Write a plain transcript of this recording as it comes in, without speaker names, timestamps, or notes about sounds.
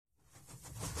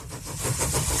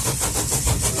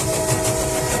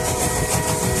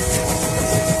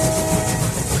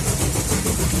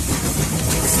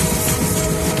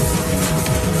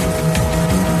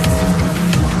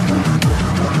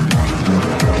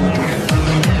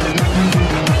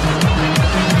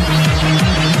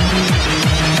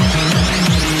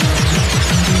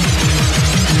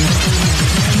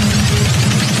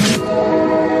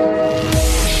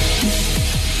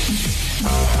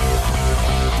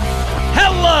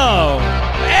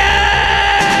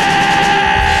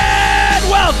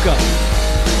welcome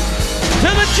to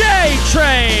the J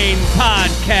Train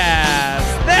Podcast.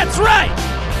 That's right.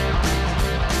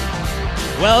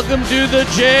 Welcome to the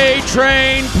J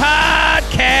Train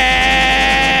Podcast.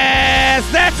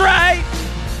 That's right.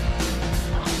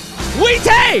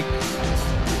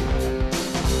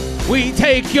 We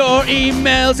take your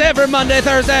emails every Monday,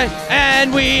 Thursday,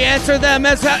 and we answer them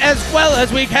as well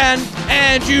as we can.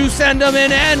 And you send them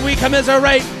in, and we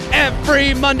commiserate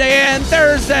every Monday and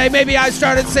Thursday. Maybe I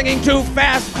started singing too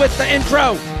fast with the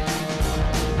intro.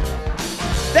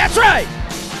 That's right.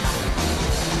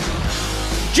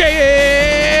 J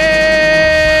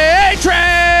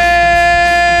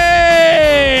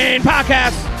Train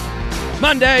Podcast.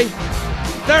 Monday,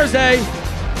 Thursday.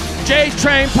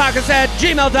 JTrain Podcast at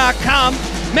gmail.com.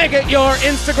 Make it your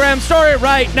Instagram story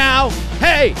right now.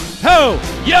 Hey, ho,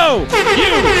 yo,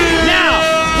 you. Now,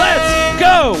 let's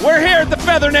go. We're here at the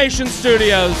Feather Nation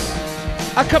Studios.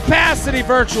 A capacity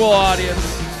virtual audience.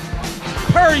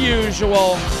 Per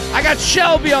usual. I got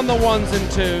Shelby on the ones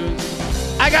and twos.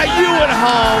 I got you at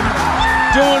home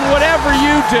doing whatever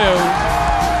you do.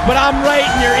 But I'm right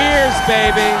in your ears,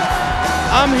 baby.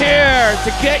 I'm here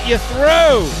to get you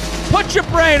through. Put your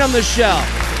brain on the shelf.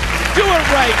 Do it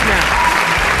right now.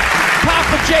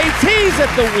 Papa JT's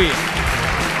at the wheel.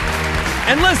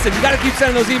 And listen, you got to keep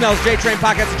sending those emails,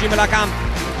 jtrainpodcast@gmail.com.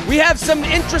 We have some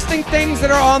interesting things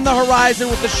that are on the horizon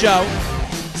with the show.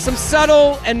 Some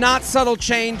subtle and not subtle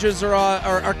changes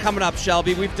are coming up,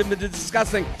 Shelby. We've been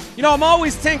discussing. You know, I'm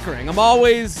always tinkering. I'm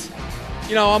always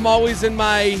in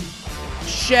my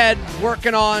shed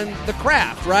working on the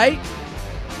craft, right?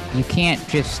 You can't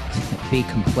just be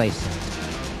complacent.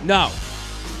 No,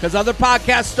 because other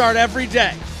podcasts start every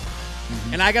day.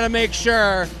 And I got to make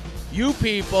sure you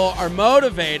people are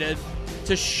motivated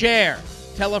to share.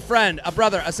 Tell a friend, a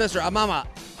brother, a sister, a mama,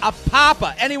 a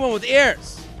papa, anyone with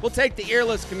ears. We'll take the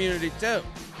earless community too.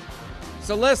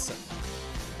 So listen,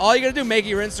 all you got to do, make it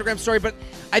your Instagram story. But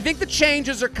I think the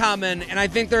changes are coming, and I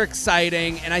think they're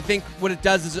exciting. And I think what it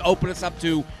does is open us up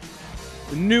to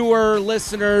newer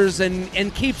listeners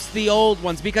and keeps the old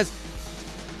ones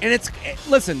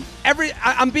listen,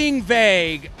 I'm being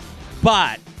vague,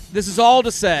 but this is all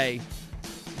to say,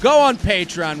 go on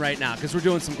Patreon right now because we're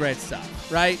doing some great stuff,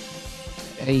 right?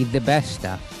 The best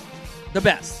stuff. The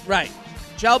best, right.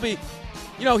 Shelby,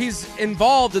 you know, he's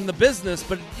involved in the business,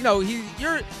 but you know,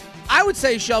 I would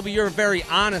say, Shelby, you're a very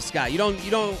honest guy. You don't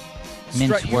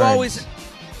mince words.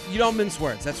 You don't mince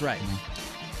words. That's right.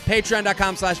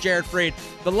 Patreon.com/Jared Freid.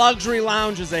 The Luxury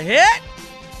Lounge is a hit.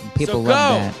 People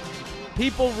love that.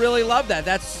 People really love that.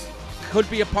 Could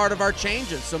be a part of our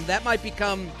changes. So that might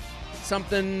become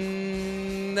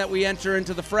something that we enter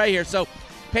into the fray here. So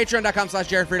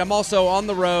Patreon.com/Jared Freid. I'm also on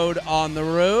the road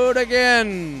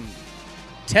again.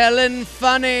 Telling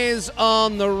funnies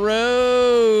on the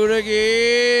road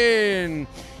again.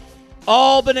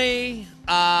 Albany,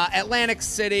 Atlantic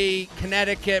City,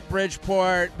 Connecticut,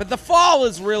 Bridgeport. But the fall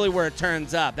is really where it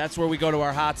turns up. That's where we go to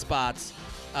our hot spots.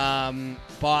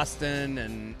 Boston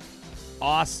and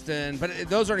Austin. But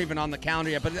those aren't even on the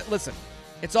calendar yet. But listen,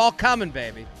 it's all coming,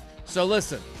 baby. So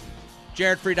listen,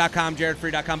 JaredFree.com,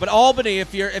 JaredFree.com. But Albany,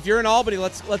 if you're in Albany,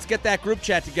 let's get that group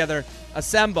chat together.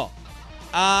 Assemble.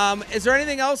 Is there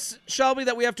anything else, Shelby,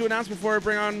 that we have to announce before we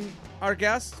bring on our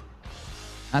guest?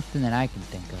 Nothing that I can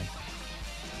think of.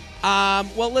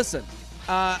 Well, listen.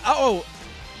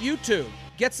 YouTube.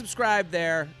 Get subscribed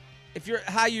there. If you're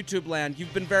YouTube land,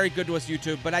 you've been very good to us,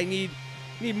 YouTube, but I need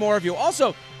more of you.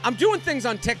 Also, I'm doing things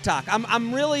on TikTok.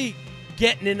 I'm really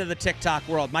getting into the TikTok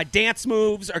world. My dance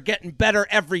moves are getting better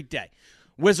every day.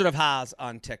 Wizard of Oz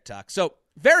on TikTok. So,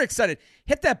 very excited.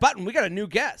 Hit that button. We got a new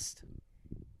guest.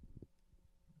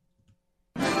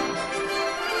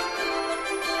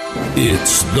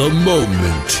 It's the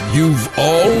moment you've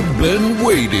all been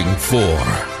waiting for.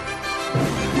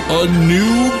 A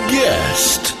new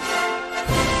guest.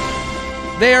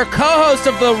 They are co-host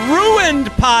of the Ruined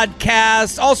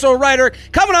podcast, also a writer,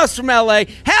 coming to us from L.A.,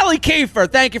 Hallie Kiefer.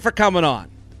 Thank you for coming on.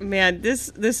 Man,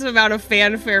 this amount of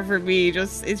fanfare for me I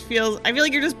feel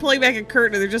like you're just pulling back a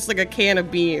curtain and they're just like a can of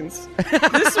beans.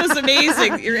 This was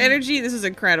amazing. Your energy, this is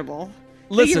incredible.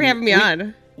 Thank you for having me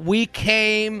on. We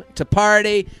came to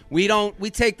party. We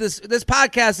take this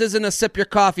podcast isn't a sip your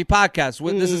coffee podcast.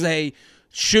 This is a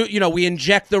shoot, we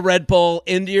inject the Red Bull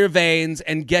into your veins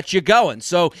and get you going.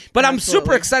 So, but I'm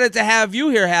super excited to have you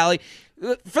here, Hallie.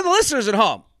 For the listeners at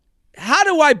home, how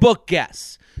do I book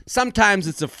guests? Sometimes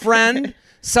it's a friend.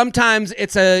 Sometimes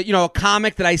it's a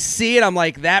comic that I see and I'm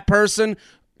like, that person,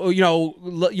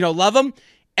 love them.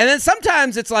 And then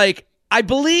sometimes it's like, I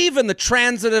believe in the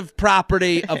transitive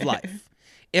property of life.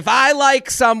 if I like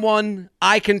someone,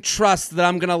 I can trust that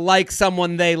I'm going to like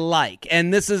someone they like.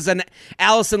 And this is an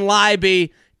Allison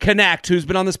Leiby Connect, who's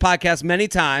been on this podcast many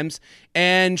times,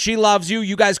 and she loves you.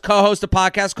 You guys co-host a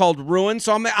podcast called Ruin,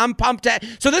 so I'm pumped.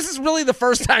 So this is really the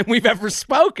first time we've ever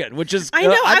spoken, which is,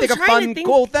 I think, a fun,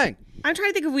 cool thing. I'm trying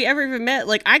to think if we ever even met.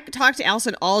 Like, I talk to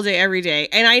Allison all day, every day,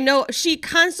 and I know she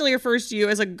constantly refers to you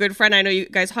as a good friend. I know you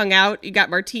guys hung out, you got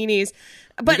martinis.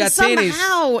 But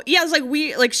somehow,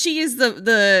 it's like she is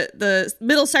the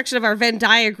middle section of our Venn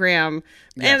diagram,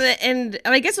 yes. and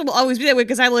I guess it will always be that way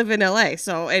because I live in LA,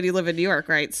 and you live in New York,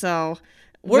 right? So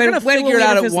we're gonna figure it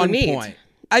out at one point.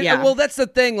 Well, that's the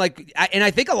thing. Like, and I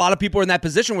think a lot of people are in that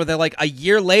position where they're like a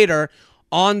year later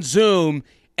on Zoom,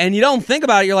 and you don't think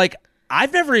about it. You're like,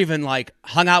 I've never even like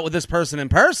hung out with this person in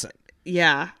person.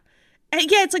 Yeah. And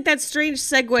yeah, it's like that strange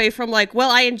segue from like, well,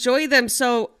 I enjoy them.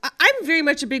 So I'm very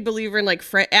much a big believer in like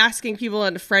asking people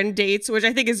on friend dates, which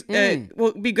I think is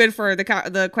will be good for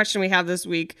the question we have this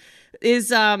week.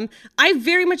 Is I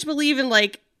very much believe in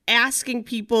like asking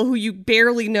people who you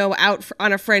barely know out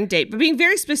on a friend date, but being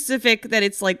very specific that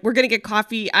it's like, we're gonna get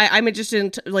coffee. I'm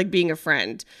interested in like being a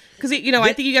friend because I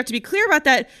think you have to be clear about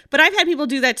that. But I've had people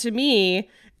do that to me.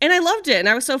 And I loved it, and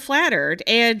I was so flattered.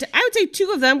 And I would say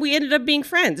 2 of them, we ended up being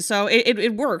friends. So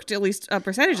it worked, at least a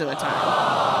percentage of the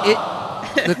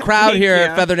time. The crowd here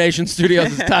at Feather Nation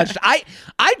Studios is touched.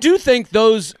 I do think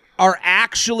those are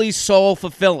actually soul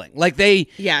fulfilling. Like they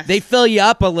fill you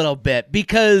up a little bit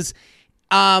because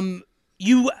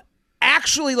you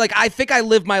actually, like, I think I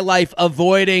live my life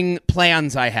avoiding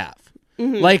plans I have.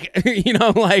 Mm-hmm.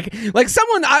 Like, like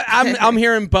someone, I'm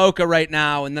here in Boca right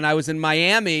now, and then I was in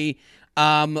Miami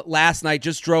last night,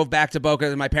 just drove back to Boca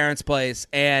to my parents' place,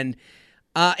 and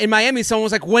in Miami someone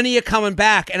was like, when are you coming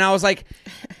back? And I was like,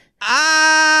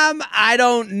 I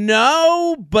don't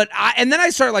know, and then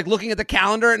I started like looking at the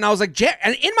calendar, and I was like,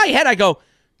 and in my head I go,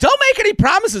 don't make any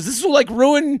promises, this will like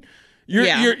ruin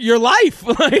your life.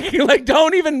 like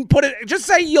don't even put it, just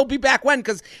say you'll be back when,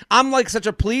 because I'm like such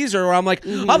a pleaser where I'm like,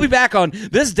 I'll be back on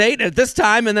this date at this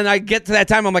time, and then I get to that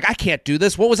time, I'm like, I can't do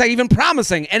this, what was I even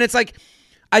promising? And it's like,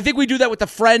 I think we do that with the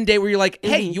friend date where you're like,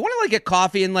 hey, you want to like get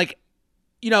coffee, and like,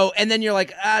 and then you're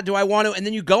like, do I want to? And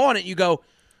then you go on it, and you go,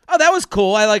 oh, that was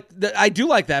cool. I do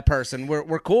like that person.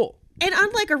 We're cool. And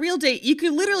unlike a real date, you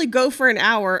could literally go for an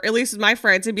hour, at least with my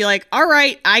friends, and be like, all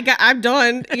right, I'm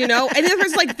done, and then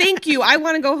there's like, thank you, I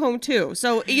want to go home too.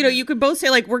 So, you could both say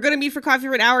like, we're going to meet for coffee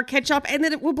for an hour, catch up, and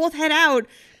then we'll both head out,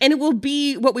 and it will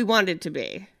be what we want it to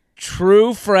be.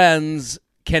 True friends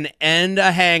can end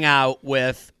a hangout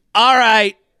with, all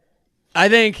right. I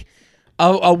think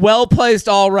a well-placed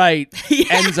all right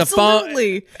ends a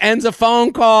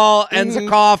phone call, ends a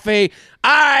coffee.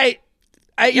 All right.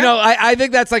 I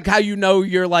think that's like how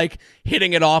you're like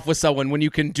hitting it off with someone, when you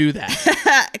can do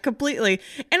that. Completely.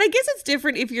 And I guess it's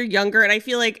different if you're younger. And I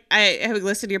feel like having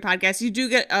listened to your podcast, you do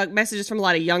get messages from a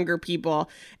lot of younger people.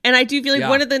 And I do feel like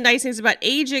one of the nice things about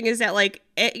aging is that like,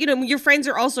 your friends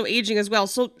are also aging as well.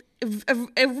 So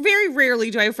very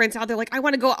rarely do I have friends out there like, I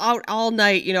want to go out all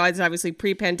night. It's obviously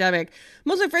pre-pandemic.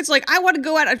 Most of my friends are like, I want to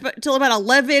go out until about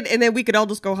 11, and then we could all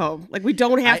just go home. Like, we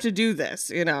don't have to do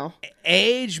this,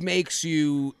 Age makes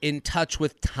you in touch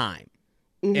with time.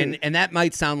 Mm-hmm. And that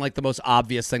might sound like the most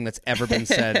obvious thing that's ever been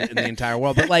said in the entire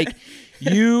world. But like,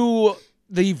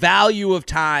 the value of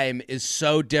time is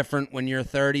so different when you're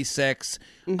 36,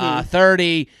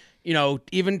 30,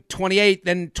 even 28,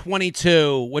 then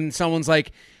 22, when someone's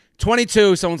like,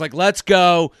 22, someone's like, let's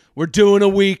go, we're doing a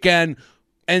weekend,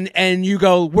 and you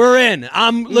go, we're in,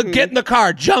 get in the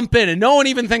car, jump in, and no one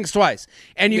even thinks twice.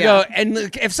 And you go, and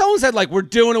if someone said like, we're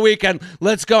doing a weekend,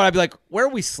 let's go, I'd be like, where are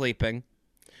we sleeping?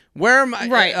 Where am I?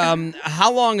 Right.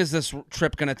 How long is this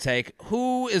trip going to take?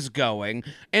 Who is going?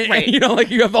 And like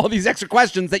you have all these extra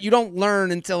questions that you don't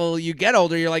learn until you get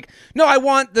older. You're like, no, I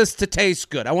want this to taste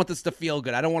good. I want this to feel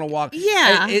good. I don't want to walk.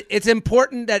 Yeah. It's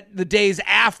important that the days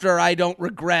after I don't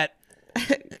regret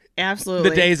absolutely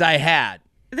the days I had.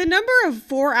 The number of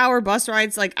 4-hour bus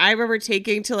rides like I remember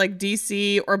taking to like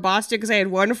DC or Boston, because I had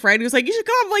one friend who was like, you should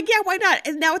come. I'm like, yeah, why not?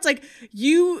 And now it's like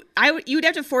you would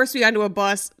have to force me onto a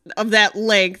bus of that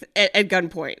length at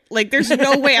gunpoint. Like, there's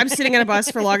no way I'm sitting on a bus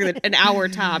for longer than an hour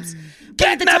tops.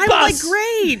 Get in that bus. I'm like,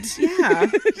 great. Yeah.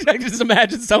 I just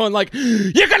imagine someone like,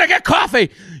 you're going to get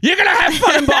coffee. You're going to have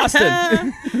fun in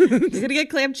Boston. You're going to get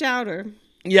clam chowder.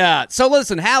 Yeah. So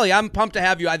listen, Hallie, I'm pumped to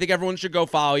have you. I think everyone should go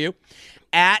follow you.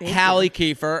 At Hallie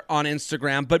Kiefer on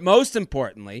Instagram. But most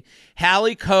importantly,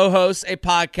 Hallie co-hosts a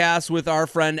podcast with our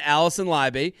friend Allison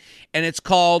Leiby, and it's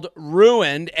called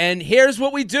Ruined. And here's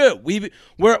what we do.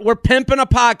 We're pimping a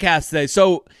podcast today.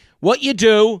 So what you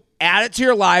do, add it to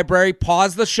your library,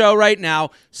 pause the show right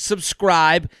now,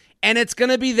 subscribe, and it's going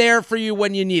to be there for you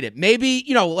when you need it. Maybe,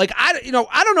 I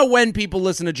don't know when people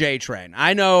listen to J Train.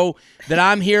 I know that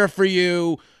I'm here for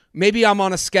you. Maybe I'm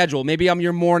on a schedule. Maybe I'm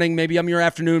your morning. Maybe I'm your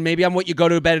afternoon. Maybe I'm what you go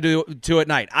to bed to at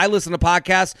night. I listen to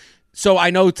podcasts, so I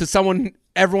know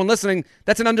everyone listening,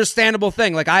 that's an understandable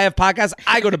thing. Like, I have podcasts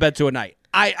I go to bed to at night.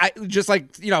 I just like,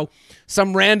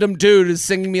 some random dude is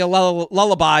singing me a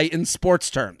lullaby in sports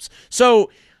terms.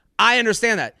 So I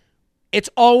understand that. It's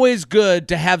always good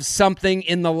to have something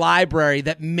in the library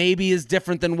that maybe is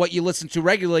different than what you listen to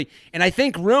regularly. And I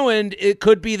think Ruined, it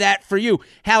could be that for you.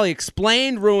 Hallie,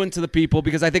 explain Ruined to the people,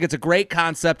 because I think it's a great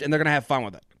concept and they're going to have fun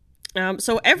with it.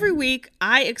 So every week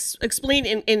I explain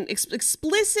in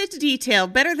explicit detail,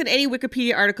 better than any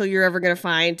Wikipedia article you're ever going to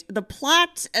find, the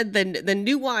plot, the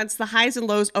nuance, the highs and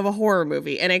lows of a horror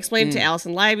movie. And I explain it to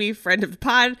Allison Libby, friend of the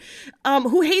pod,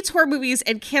 who hates horror movies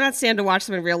and cannot stand to watch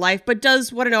them in real life, but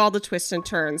does want to know all the twists and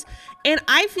turns. And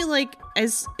I feel like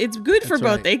it's good for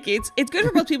both. Right. It's good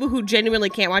for both people who genuinely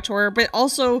can't watch horror, but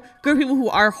also good for people who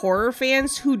are horror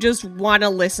fans who just want to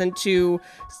listen to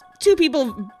two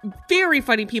people, very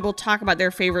funny people, talk about their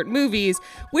favorite movies,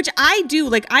 which I do.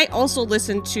 Like, I also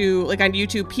listen to, like, on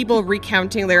YouTube, people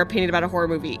recounting their opinion about a horror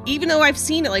movie. Even though I've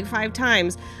seen it like 5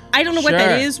 times, I don't know what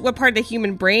that is, what part of the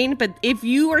human brain, but if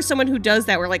you are someone who does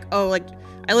that, where like, oh, like,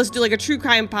 I listen to like a true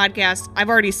crime podcast, I've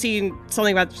already seen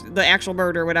something about the actual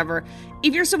murder or whatever.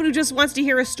 If you're someone who just wants to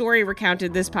hear a story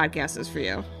recounted, this podcast is for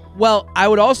you. Well, I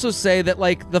would also say that,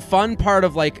 like, the fun part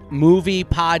of, like, movie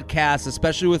podcasts,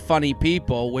 especially with funny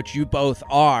people, which you both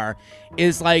are,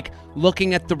 is, like,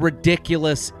 looking at the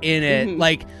ridiculous in it. Mm-hmm.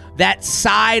 Like, that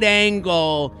side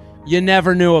angle you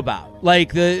never knew about.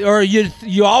 Like,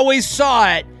 you always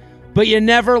saw it, but you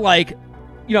never, like,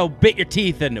 bit your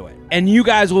teeth into it. And you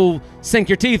guys will sink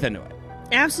your teeth into it.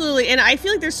 Absolutely. And I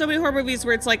feel like there's so many horror movies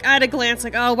where it's like, at a glance,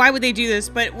 like, oh, why would they do this?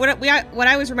 But what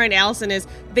I always remind Allison is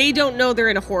they don't know they're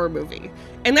in a horror movie.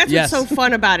 And that's what's so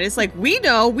fun about it. It's like, we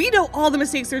know all the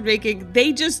mistakes they're making.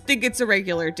 They just think it's a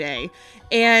regular day.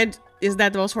 And isn't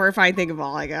that the most horrifying thing of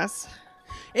all, I guess?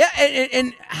 Yeah.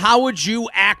 And how would you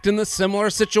act in the similar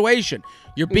situation?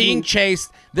 You're being chased.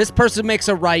 This person makes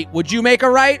a right. Would you make a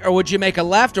right, or would you make a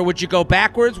left, or would you go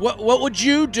backwards? What would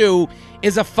you do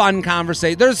is a fun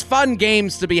conversation. There's fun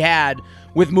games to be had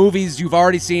with movies you've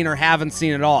already seen or haven't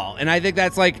seen at all. And I think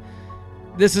that's like,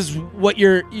 this is what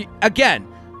again,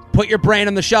 put your brain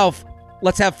on the shelf.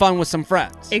 Let's have fun with some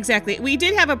friends. Exactly. We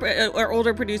did have our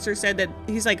older producer said that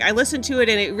he's like, I listened to it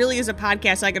and it really is a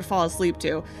podcast I could fall asleep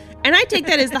to. And I take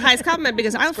that as the highest compliment,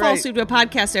 because I'll fall asleep to a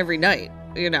podcast every night,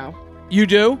 You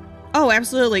do? Oh,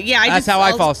 absolutely. Yeah. That's how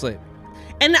I fall asleep.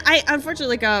 And I,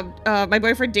 unfortunately, my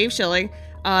boyfriend, Dave Schilling,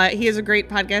 he has a great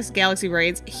podcast, Galaxy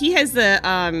Brains. He has the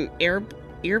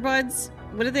earbuds.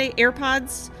 What are they?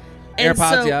 AirPods? And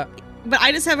AirPods, yeah. But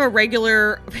I just have a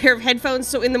regular pair of headphones,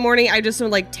 so in the morning, I just am,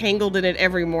 like, tangled in it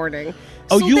every morning.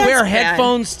 Oh, so you wear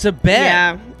headphones to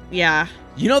bed? Yeah.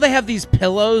 They have these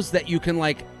pillows that you can,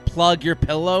 like, plug your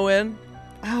pillow in?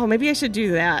 Oh, maybe I should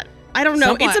do that. I don't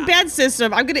know. It's a bad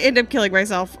system. I'm going to end up killing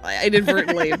myself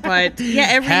inadvertently. But yeah,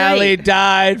 every Hallie night.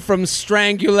 died from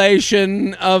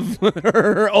strangulation of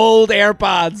her old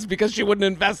AirPods because she wouldn't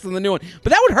invest in the new one.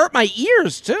 But that would hurt my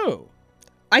ears too.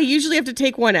 I usually have to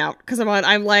take one out because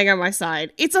I'm laying on my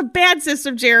side. It's a bad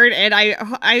system, Jared, and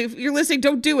if you're listening,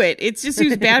 don't do it. It's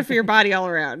just bad for your body all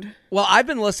around. Well, I've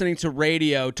been listening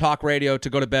to talk radio to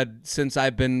go to bed since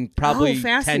I've been probably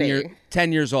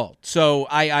 10 years old. So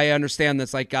I understand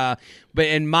this. But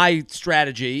my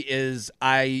strategy is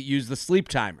I use the sleep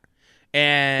timer.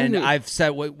 And I've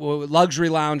said Luxury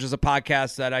Lounge is a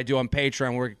podcast that I do on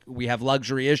Patreon where we have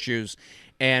luxury issues.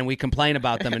 And we complain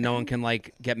about them, and no one can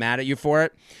get mad at you for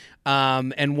it.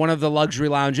 And one of the Luxury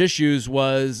Lounge issues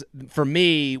was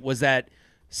that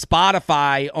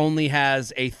Spotify only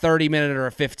has a 30-minute or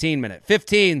a 15-minute.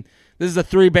 15. This is a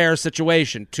Three Bears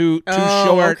situation. Too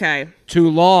short. Okay.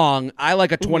 Too long. I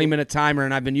like a 20-minute timer,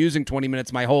 and I've been using 20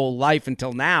 minutes my whole life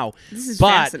until now. This is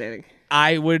fascinating.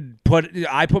 I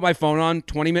put my phone on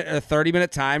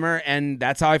 30-minute timer, and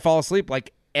that's how I fall asleep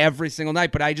every single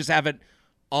night. But I just have it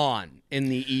on in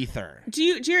the ether.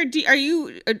 Jared,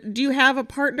 do you have a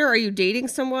partner? Are you dating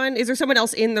someone? Is there someone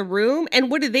else in the room? And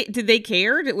did they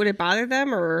care? Would it bother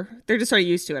them, or they're just sort of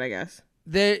used to it, I guess?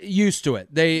 They're used to it.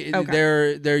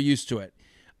 They're used to it.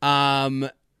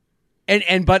 But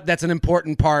that's an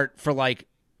important part for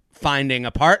finding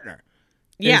a partner.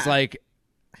 Yeah. It's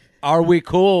Are we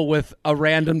cool with a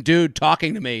random dude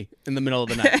talking to me in the middle of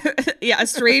the night? Yeah, a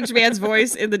strange man's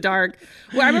voice in the dark.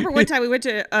 Well, I remember one time we went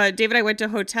to Dave and I went to a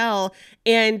hotel,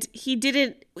 and he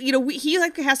didn't. He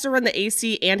like has to run the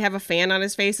AC and have a fan on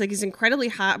his face. Like he's incredibly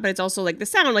hot, but it's also like the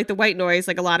sound, like the white noise,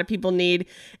 like a lot of people need.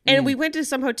 And we went to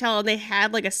some hotel and they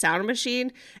had like a sound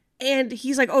machine. And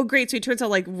he's like, oh, great. So he turns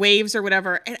on like waves or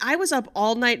whatever. And I was up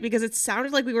all night because it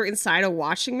sounded like we were inside a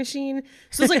washing machine.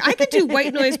 So it's like, I could do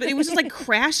white noise, but it was just like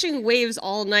crashing waves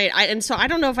all night. And so I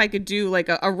don't know if I could do like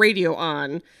a radio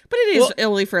on, but it is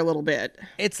only for a little bit.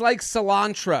 It's like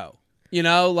cilantro.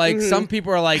 Some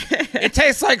people are like, it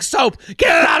tastes like soap.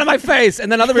 Get it out of my face. And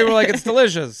then other people are like, it's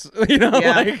delicious.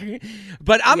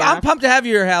 But I'm pumped to have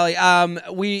you here, Hallie.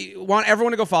 We want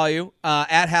everyone to go follow you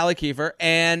at Hallie Kiefer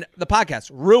and the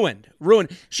podcast, Ruined.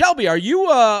 Shelby, are you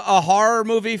a horror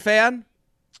movie fan?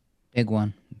 Big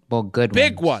one. Well, good one.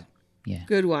 Big one. Yeah.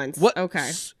 Good ones.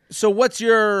 Okay. So what's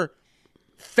your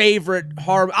favorite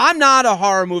horror? I'm not a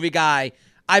horror movie guy.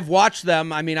 I've watched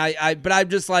them. I mean, but I'm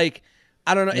just like,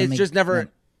 I don't know. It's just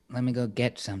never. Let me go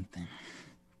get something.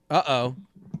 Uh-oh.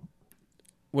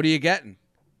 What are you getting?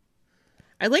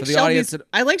 I like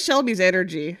Shelby's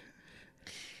energy.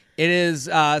 It is.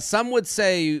 Some would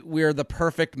say we're the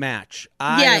perfect match.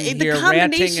 The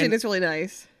combination is really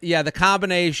nice. Yeah, the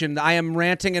combination. I am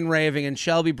ranting and raving, and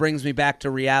Shelby brings me back to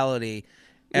reality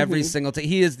every single time.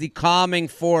 He is the calming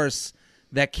force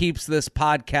that keeps this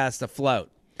podcast afloat.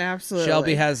 Absolutely.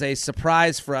 Shelby has a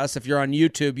surprise for us. If you're on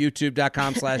YouTube,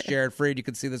 youtube.com/Jared Freed, you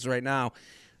can see this right now.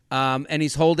 And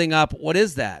he's holding up, what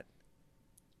is that?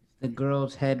 The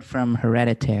girl's head from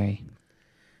Hereditary.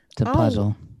 It's a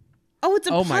puzzle. Oh, it's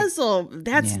a puzzle.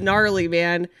 That's gnarly,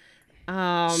 man.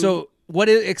 So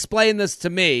explain this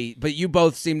to me, but you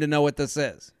both seem to know what this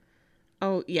is.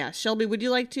 Oh, yeah. Shelby, would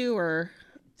you like to, or?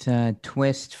 It's a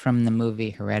twist from the movie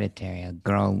Hereditary. A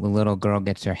little girl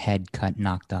gets her head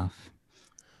knocked off.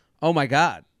 Oh my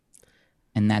God.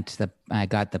 And I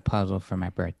got the puzzle for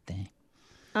my birthday.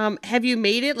 Have you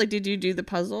made it? Like, did you do the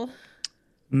puzzle?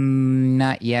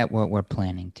 Not yet. We're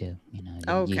planning to,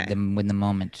 Okay. when the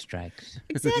moment strikes.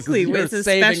 Exactly. You're it's a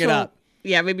saving special, it up.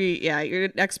 Yeah, maybe, your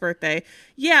next birthday.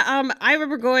 Yeah, I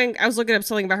remember I was looking up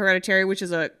something about Hereditary, which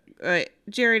is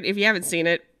Jared, if you haven't seen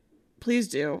it, please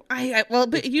do.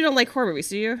 But you don't like horror movies,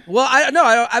 do you? Well,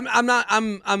 I'm not,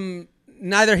 I'm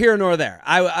neither here nor there.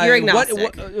 You're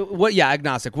agnostic.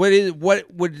 Agnostic.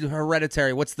 What would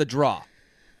Hereditary, what's the draw?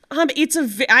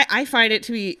 I find it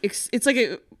to be, it's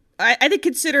like I think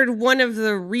considered one of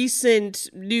the recent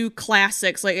new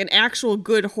classics, like an actual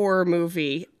good horror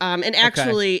movie. And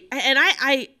actually, and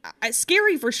I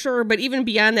scary for sure, but even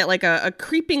beyond that, like a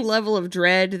creeping level of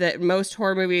dread that most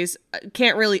horror movies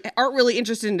aren't really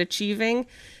interested in achieving.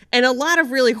 And a lot of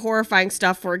really horrifying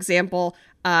stuff, for example,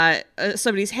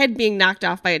 somebody's head being knocked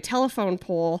off by a telephone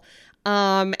pole.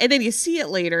 And then you see it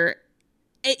later.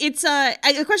 It's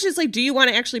the question is like, do you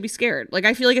want to actually be scared? Like,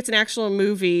 I feel like it's an actual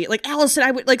movie. Like Allison, I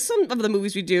would like some of the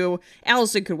movies we do.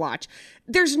 Allison could watch.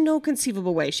 There's no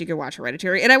conceivable way she could watch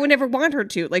Hereditary, and I would never want her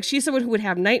to. Like, she's someone who would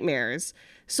have nightmares.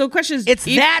 So, the question is,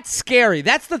 that scary.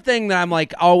 That's the thing that I'm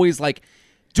like always like.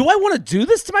 Do I want to do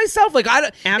this to myself? Like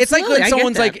Absolutely, it's like when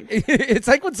someone's like, it's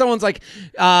like when someone's like,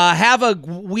 have a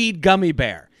weed gummy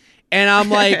bear, and I'm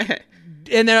like,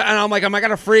 and I'm like, am I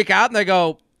gonna freak out? And they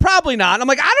go, probably not. And I'm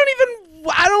like,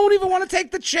 I don't even want to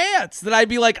take the chance that I'd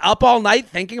be like up all night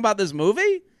thinking about this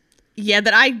movie. Yeah,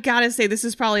 that I gotta say this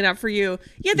is probably not for you.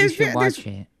 Yeah, you should watch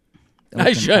it.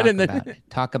 I should, and then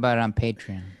talk about it on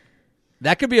Patreon.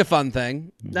 That could be a fun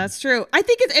thing. That's true. I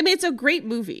think it's a great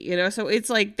movie, so it's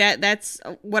like that. That's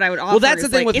what I would offer. Well, that's the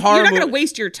thing with horror. You're not going to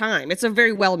waste your time. It's a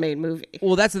very well-made movie.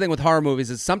 Well, that's the thing with horror movies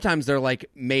is sometimes they're like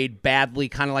made badly,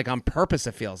 kind of like on purpose.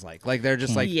 It feels like they're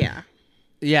just like yeah.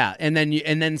 And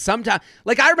then sometimes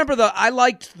like I remember I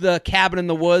liked the Cabin in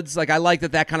the Woods. Like I liked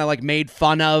that kind of like made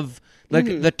fun of like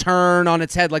the turn on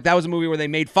its head. Like that was a movie where they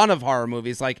made fun of horror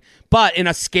movies, like but in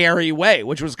a scary way,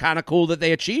 which was kind of cool that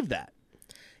they achieved that.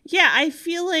 Yeah, I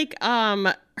feel like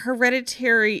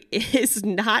Hereditary is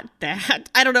not that.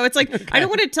 I don't know. It's like, okay. I don't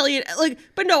want to tell you, like,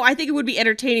 but no, I think it would be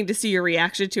entertaining to see your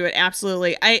reaction to it.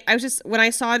 Absolutely. I was just, when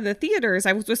I saw it in the theaters,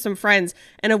 I was with some friends,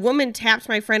 and a woman tapped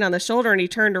my friend on the shoulder, and he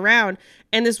turned around,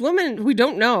 and this woman we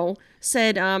don't know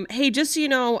said, hey, just so you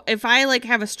know, if I like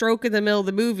have a stroke in the middle of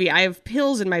the movie, I have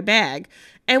pills in my bag.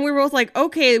 And we were both like,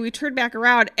 okay, we turned back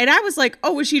around. And I was like,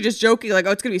 oh, was she just joking? Like,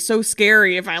 oh, it's going to be so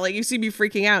scary if you see me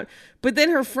freaking out. But then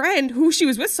her friend, who she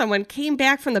was with someone, came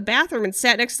back from the bathroom and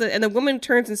sat next to and the woman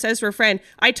turns and says to her friend,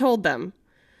 I told them.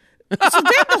 So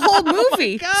then the whole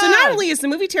movie. So not only is the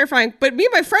movie terrifying, but me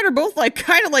and my friend are both like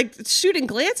kind of like shooting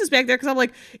glances back there because I'm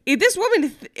like, if this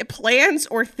woman plans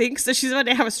or thinks that she's about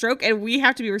to have a stroke and we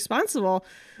have to be responsible.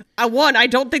 One, I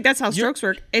don't think that's how strokes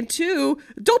work. And two,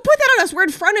 don't put that on us. We're in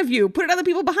front of you. Put it on the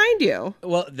people behind you.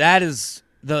 Well, that is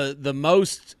the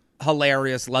most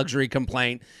hilarious luxury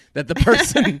complaint that the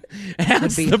person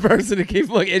asks the person to keep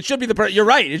looking. It should be the person. You're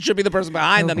right. It should be the person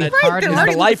behind them that is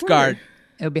the lifeguard.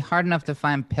 It would be hard enough to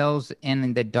find pills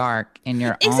in the dark in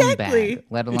your own bag,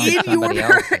 let alone somebody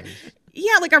else's.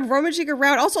 Yeah, like I'm rummaging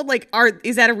around. Also, like,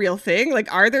 is that a real thing?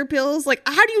 Like, are there pills? Like,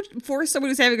 how do you force someone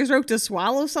who's having a stroke to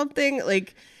swallow something?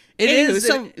 Like,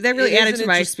 that really added to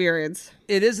my experience.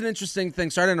 It is an interesting thing.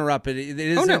 Sorry to interrupt, but it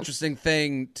is an interesting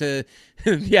thing to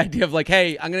the idea of like,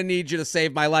 hey, I'm going to need you to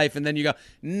save my life. And then you go,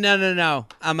 no,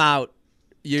 I'm out.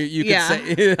 You can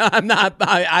say I'm not.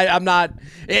 I'm not.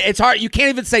 It's hard. You can't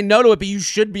even say no to it, but you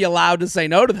should be allowed to say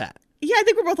no to that. Yeah, I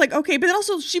think we're both like, okay, but then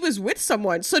also she was with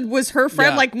someone. So was her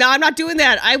friend like, no, I'm not doing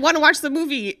that. I want to watch the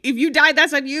movie. If you died,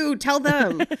 that's on you. Tell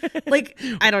them. Like,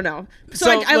 I don't know.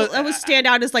 So I would stand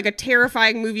out as like a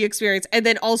terrifying movie experience. And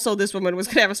then also this woman was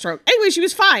going to have a stroke. Anyway, she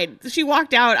was fine. She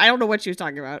walked out. I don't know what she was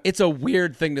talking about. It's a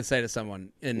weird thing to say to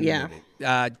someone in the movie.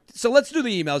 So let's do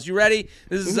the emails. You ready?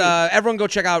 This is everyone go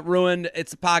check out Ruined.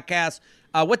 It's a podcast.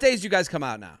 What days do you guys come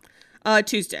out now?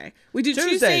 Tuesday. We do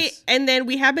Tuesday, and then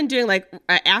we have been doing like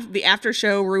the after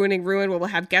show Ruining Ruin, where we'll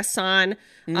have guests on.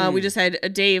 We just had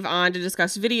Dave on to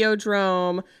discuss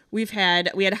Videodrome. We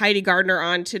had Heidi Gardner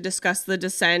on to discuss The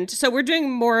Descent. So we're doing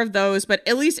more of those, but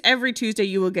at least every Tuesday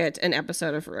you will get an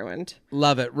episode of Ruined.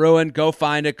 Love it. Ruined. Go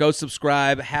find it. Go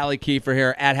subscribe. Hallie Kiefer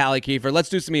here at Hallie Kiefer. Let's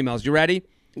do some emails. You ready?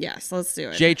 Yes, let's do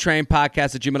it.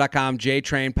 JTrainPodcast@gmail.com,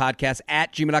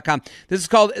 JTrainPodcast@gmail.com. This is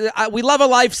called, we love a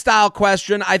lifestyle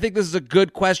question. I think this is a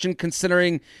good question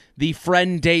considering the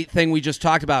friend date thing we just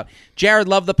talked about. Jared,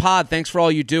 love the pod. Thanks for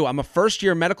all you do. I'm a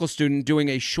first-year medical student doing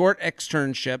a short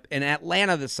externship in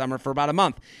Atlanta this summer for about a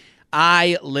month.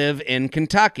 I live in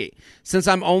Kentucky. Since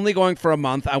I'm only going for a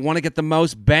month, I want to get the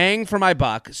most bang for my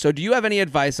buck. So do you have any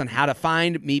advice on how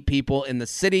to meet people in the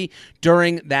city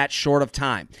during that short of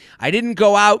time? I didn't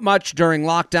go out much during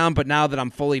lockdown, but now that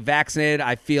I'm fully vaccinated,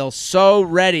 I feel so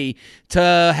ready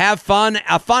to have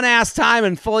a fun-ass time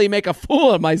and fully make a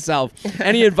fool of myself.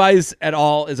 Any advice at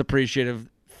all is appreciative.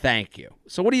 Thank you.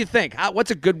 So what do you think?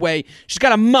 What's a good way? She's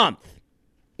got a month.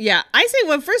 Yeah, I say,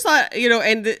 well, first thought,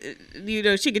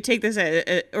 she could take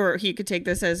this or he could take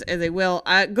this as they will.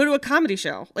 Go to a comedy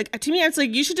show. Like, to me, it's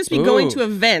like you should just be going to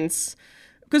events.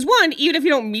 Because one, even if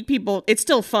you don't meet people, it's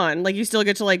still fun. Like, you still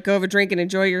get to like go have a drink and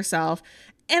enjoy yourself.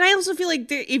 And I also feel like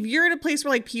if you're in a place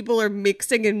where like people are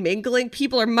mixing and mingling,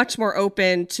 people are much more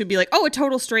open to be like, oh, a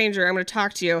total stranger, I'm going to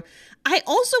talk to you. I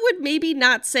also would maybe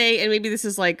not say, and maybe this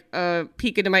is like a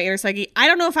peek into my inner psyche, I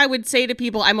don't know if I would say to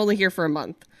people, I'm only here for a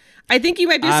month. I think you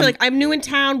might be like, I'm new in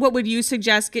town. What would you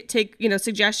suggest? Take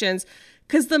suggestions.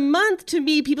 Because the month, to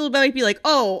me, people might be like,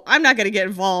 oh, I'm not going to get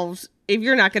involved if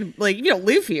you're not going to, like, if you don't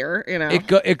live here, you know.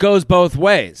 It goes both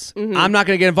ways. Mm-hmm. I'm not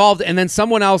going to get involved. And then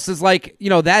someone else is like,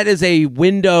 that is a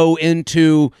window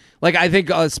into, like, I think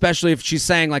especially if she's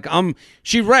saying, like,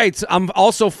 she writes, I'm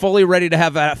also fully ready to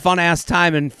have a fun-ass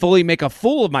time and fully make a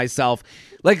fool of myself.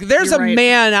 Like, there's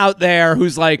man out there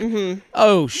who's like,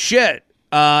 oh, shit.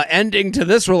 Ending to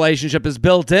this relationship is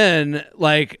built in,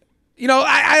 like, I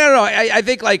don't know. I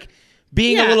think like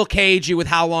being a little cagey with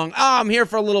how long. Oh, I'm here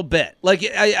for a little bit. Like,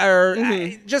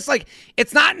 just like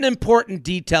it's not an important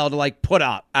detail to like put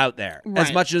out there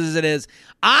as much as it is.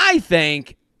 I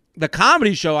think the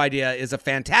comedy show idea is a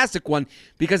fantastic one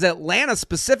because Atlanta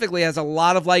specifically has a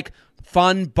lot of like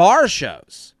fun bar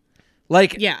shows.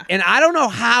 Like, and I don't know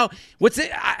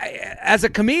as a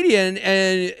comedian,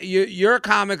 and you're a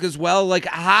comic as well, like,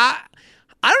 I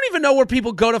don't even know where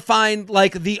people go to find,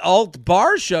 like, the alt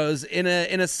bar shows in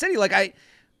a city. Like,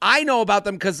 I know about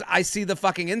them because I see the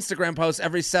fucking Instagram posts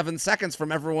every 7 seconds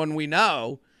from everyone we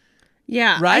know.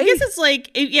 Yeah. Right? I guess it's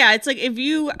like,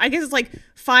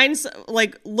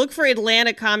 look for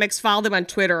Atlanta comics, follow them on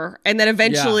Twitter, and then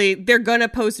eventually they're going to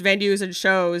post venues and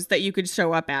shows that you could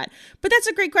show up at. But that's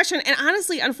a great question. And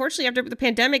honestly, unfortunately, after the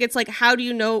pandemic, it's like, how do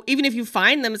you know, even if you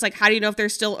find them, it's like, how do you know if they're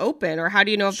still open or how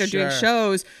do you know if they're doing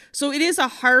shows? So it is a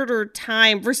harder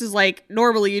time versus like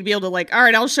normally you'd be able to like, all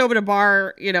right, I'll show up at a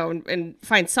bar, and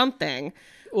find something.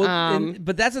 Well,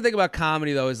 but that's the thing about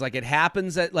comedy, though, is like it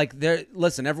happens at like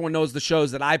listen, everyone knows the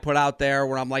shows that I put out there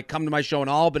where I'm like, come to my show in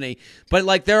Albany. But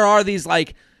like there are these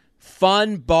like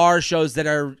fun bar shows that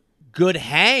are good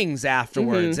hangs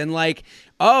afterwards. And like,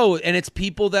 and it's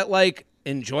people that like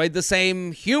enjoyed the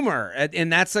same humor,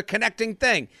 and that's a connecting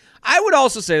thing. I would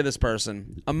also say to this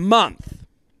person, a month.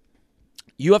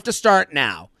 You have to start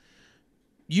now.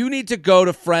 You need to go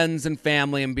to friends and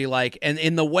family and be like, and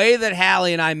in the way that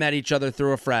Hallie and I met each other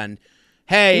through a friend,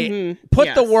 hey,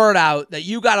 put the word out that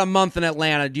you got a month in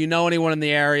Atlanta. Do you know anyone in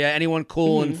the area? Anyone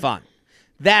cool and fun?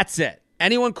 That's it.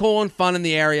 Anyone cool and fun in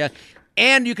the area.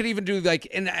 And you could even do like,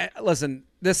 and listen,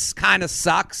 this kind of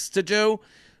sucks to do,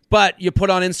 but you put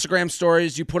on Instagram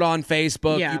stories, you put on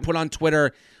Facebook, you put on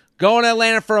Twitter. Going to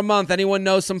Atlanta for a month. Anyone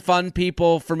knows some fun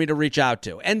people for me to reach out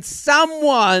to? And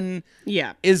someone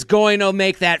is going to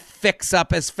make that fix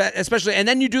up, especially. And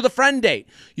then you do the friend date.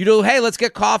 You do, hey, let's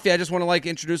get coffee. I just want to like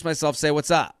introduce myself, say what's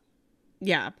up.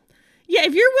 Yeah. Yeah,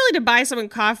 if you're willing to buy someone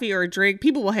coffee or a drink,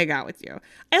 people will hang out with you.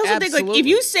 I also think, like, if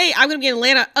you say, I'm going to be in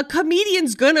Atlanta, a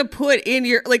comedian's going to put in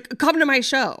your, like, come to my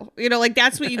show. You know, like,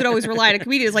 that's what you can always rely on. A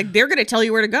comedian is like, they're going to tell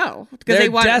you where to go because they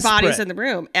want bodies in the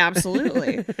room.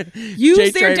 Absolutely.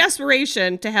 Use their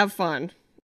desperation to have fun.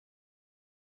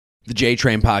 The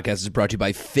J-Train podcast is brought to you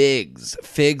by Figs.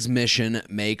 Figs' mission,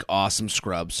 make awesome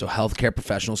scrubs so healthcare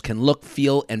professionals can look,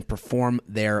 feel, and perform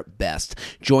their best.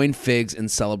 Join Figs in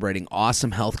celebrating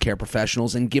awesome healthcare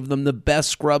professionals and give them the best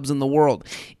scrubs in the world.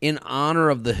 In honor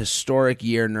of the historic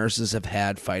year nurses have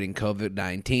had fighting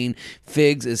COVID-19,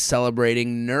 Figs is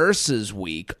celebrating Nurses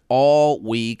Week all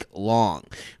week long.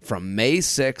 From May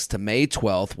 6th to May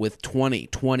 12th with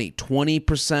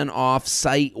 20% off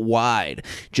site-wide.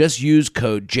 Just use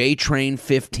code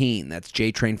JTRAIN15. That's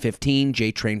JTRAIN15,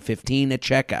 JTRAIN15 at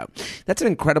checkout. That's an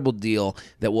incredible deal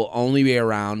that will only be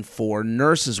around for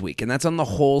Nurses Week, and that's on the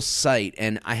whole site.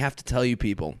 And I have to tell you,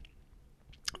 people,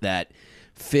 that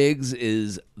Figs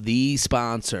is the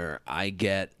sponsor I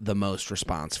get the most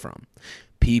response from.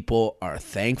 People are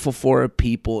thankful for it.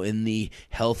 People in the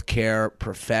healthcare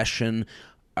profession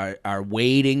are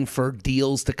waiting for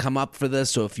deals to come up for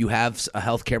this. So if you have a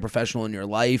healthcare professional in your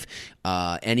life,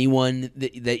 anyone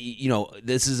that you know,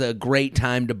 this is a great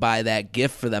time to buy that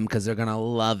gift for them because they're going to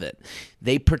love it.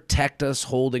 They protect us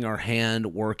holding our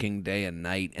hand, working day and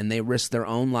night, and they risk their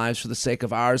own lives for the sake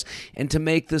of ours and to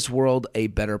make this world a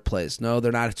better place. No,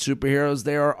 they're not superheroes.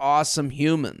 They are awesome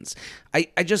humans. I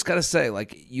just got to say,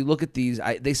 like, you look at these,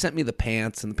 they sent me the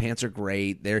pants, and the pants are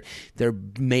great. They're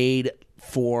made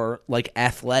for like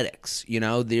athletics, you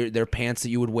know, they're pants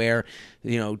that you would wear,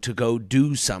 you know, to go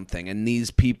do something. And these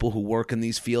people who work in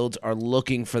these fields are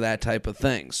looking for that type of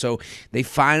thing. So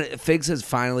Figs has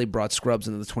finally brought scrubs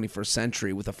into the 21st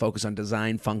century with a focus on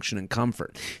design, function, and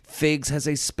comfort. Figs has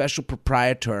a special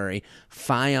proprietary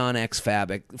FION-X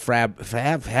fabric.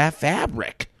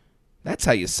 That's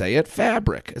how you say it,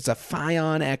 fabric. It's a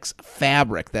FION-X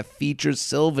fabric that features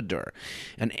Silvadur,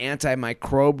 an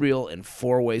antimicrobial and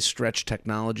four-way stretch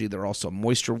technology. They're also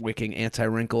moisture-wicking,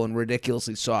 anti-wrinkle, and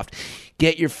ridiculously soft.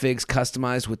 Get your Figs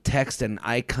customized with text and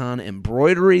icon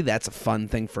embroidery. That's a fun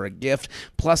thing for a gift.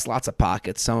 Plus lots of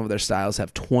pockets. Some of their styles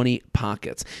have 20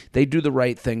 pockets. They do the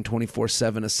right thing,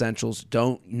 24/7 essentials.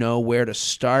 Don't know where to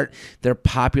start. Their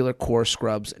popular core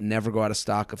scrubs never go out of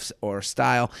stock or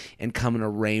style and come in a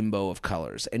rainbow of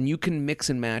colors, and you can mix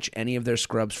and match any of their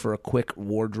scrubs for a quick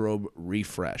wardrobe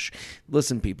refresh.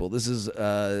 Listen, people, this is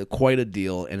quite a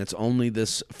deal, and it's only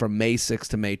this from May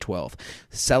 6th to May 12th.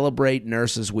 Celebrate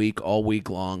Nurses Week all week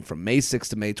long from May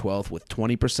 6th to May 12th with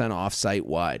 20% off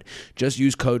site-wide. Just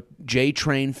use code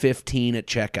JTRAIN15 at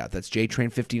checkout. That's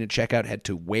JTRAIN15 at checkout. Head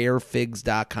to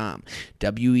wearfigs.com,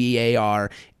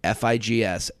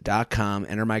 WEARFIGS.com.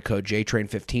 Enter my code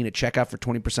JTRAIN15 at checkout for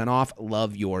 20% off.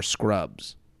 Love your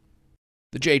scrubs.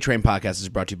 The J-Train podcast is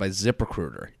brought to you by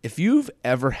ZipRecruiter. If you've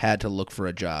ever had to look for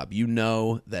a job, you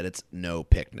know that it's no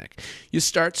picnic. You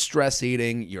start stress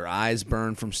eating, your eyes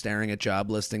burn from staring at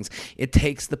job listings. It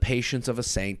takes the patience of a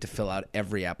saint to fill out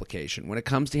every application. When it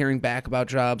comes to hearing back about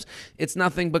jobs, it's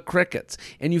nothing but crickets,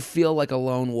 and you feel like a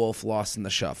lone wolf lost in the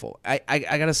shuffle. I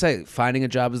gotta say, finding a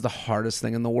job is the hardest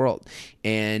thing in the world,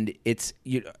 and it's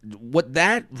what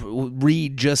that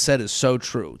Reed just said is so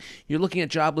true. You're looking at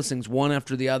job listings one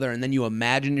after the other, and then you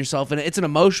imagine yourself in it. It's an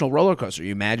emotional roller coaster.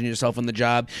 You imagine yourself in the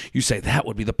job. You say, that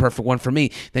would be the perfect one for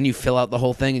me. Then you fill out the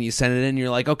whole thing and you send it in. And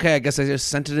you're like, okay, I guess I just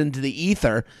sent it into the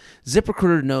ether.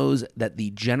 ZipRecruiter knows that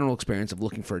the general experience of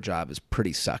looking for a job is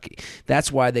pretty sucky.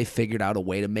 That's why they figured out a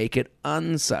way to make it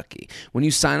unsucky. When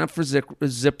you sign up for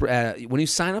when you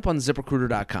sign up on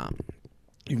ZipRecruiter.com,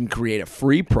 you can create a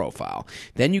free profile.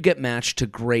 Then you get matched to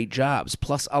great jobs,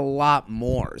 plus a lot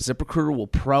more. ZipRecruiter will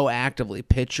proactively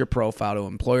pitch your profile to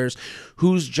employers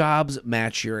whose jobs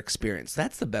match your experience.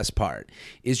 That's the best part,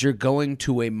 is you're going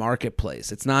to a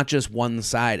marketplace. It's not just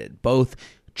one-sided. Both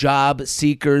job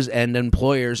seekers and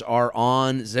employers are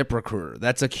on ZipRecruiter.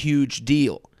 That's a huge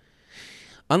deal.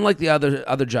 Unlike the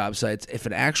other job sites, if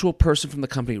an actual person from the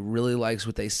company really likes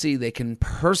what they see, they can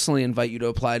personally invite you to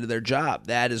apply to their job.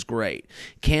 That is great.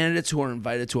 Candidates who are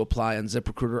invited to apply on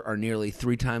ZipRecruiter are nearly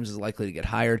 3 times as likely to get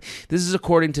hired. This is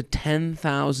according to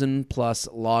 10,000 plus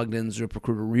logged in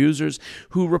ZipRecruiter users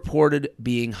who reported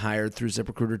being hired through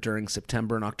ZipRecruiter during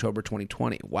September and October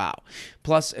 2020. Wow.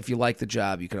 Plus, if you like the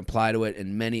job, you can apply to it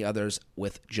and many others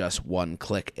with just one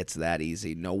click. It's that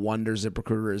easy. No wonder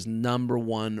ZipRecruiter is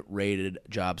 #1 rated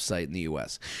job site in the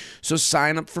U.S. So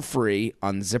sign up for free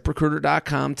on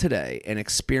ZipRecruiter.com today and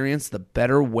experience the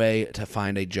better way to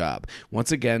find a job.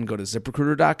 Once again, go to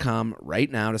ZipRecruiter.com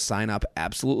right now to sign up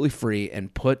absolutely free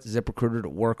and put ZipRecruiter to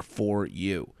work for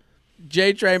you.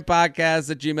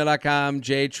 JTrainPodcast at gmail.com,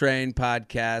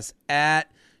 JTrainPodcast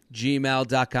at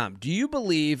gmail.com. Do you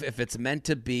believe if it's meant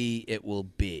to be, it will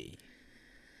be?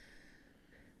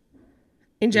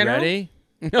 In general? You ready?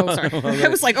 Oh, sorry. I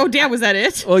was like, oh, damn, was that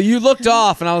it? Well, you looked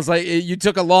off, and I was like, you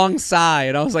took a long sigh,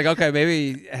 and I was like, okay,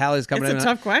 maybe Hallie's coming in. It's a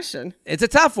tough question. It's a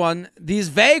tough one. These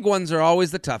vague ones are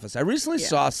always the toughest. I recently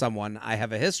saw someone I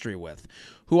have a history with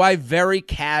who I very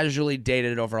casually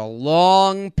dated over a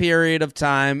long period of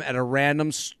time at a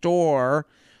random store,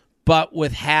 but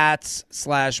with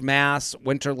hats/masks,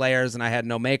 winter layers, and I had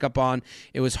no makeup on.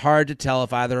 It was hard to tell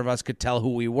if either of us could tell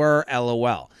who we were,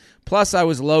 LOL. Plus, I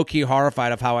was low-key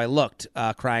horrified of how I looked,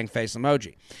 crying face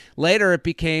emoji. Later, it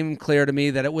became clear to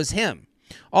me that it was him.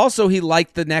 Also, he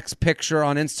liked the next picture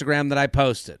on Instagram that I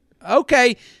posted.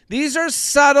 Okay, these are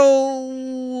subtle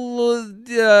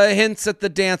hints at the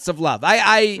dance of love.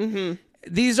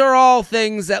 These are all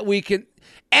things that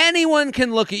anyone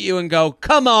can look at you and go,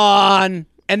 come on,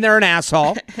 and they're an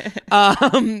asshole.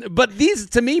 But these,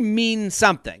 to me, mean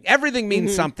something. Everything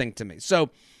means something to me.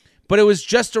 But it was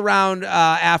just around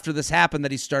after this happened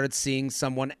that he started seeing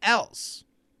someone else.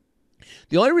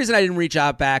 The only reason I didn't reach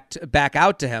out back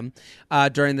out to him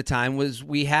during the time was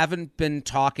we haven't been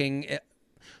talking.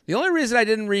 The only reason I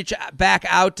didn't reach back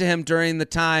out to him during the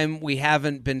time we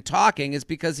haven't been talking is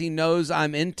because he knows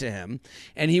I'm into him,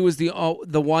 and he was the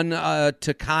one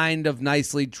to kind of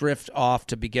nicely drift off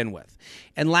to begin with.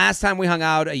 And last time we hung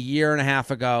out a year and a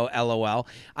half ago, LOL,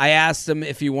 I asked him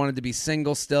if he wanted to be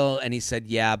single still, and he said,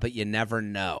 yeah, but you never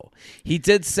know. He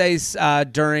did say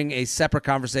during a separate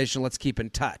conversation, let's keep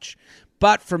in touch.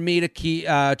 But for me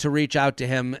to reach out to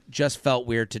him just felt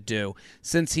weird to do,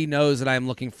 since he knows that I'm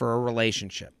looking for a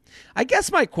relationship. I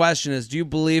guess my question is, do you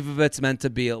believe if it's meant to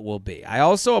be, it will be? I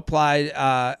also applied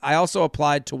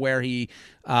to where he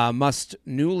must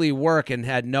newly work and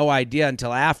had no idea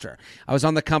until after. I was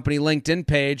on the company LinkedIn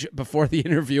page before the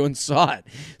interview and saw it.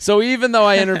 So even though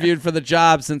I interviewed for the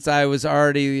job since I was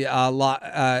already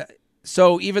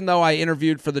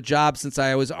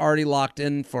locked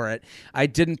in for it, I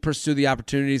didn't pursue the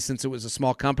opportunity since it was a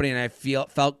small company, and I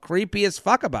felt creepy as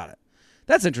fuck about it.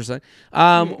 That's interesting.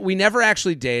 We never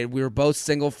actually dated. We were both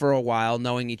single for a while,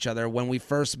 knowing each other when we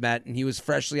first met, and he was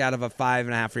freshly out of a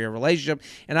 5.5-year relationship.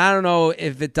 And I don't know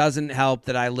if it doesn't help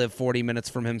that I live 40 minutes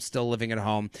from him, still living at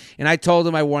home. And I told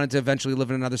him I wanted to eventually live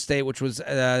in another state, which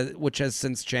has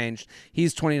since changed.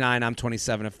 He's 29, I'm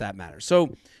 27, if that matters.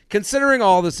 So considering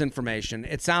all this information,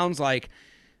 it sounds like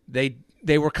they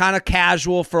were kind of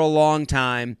casual for a long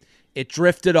time. It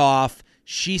drifted off.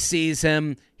 She sees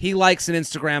him. He likes an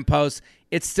Instagram post.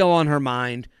 It's still on her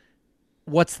mind.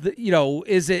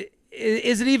 Is it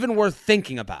even worth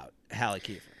thinking about, Hallie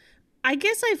Kiefer? I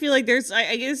guess I feel like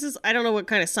I don't know what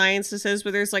kind of science this is,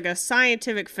 but there's like a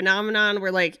scientific phenomenon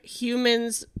where like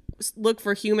humans look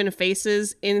for human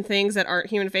faces in things that aren't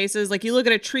human faces. Like you look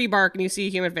at a tree bark and you see a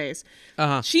human face.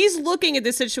 She's looking at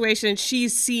this situation and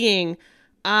she's seeing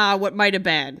what might have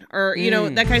been, or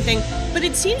that kind of thing. But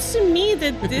it seems to me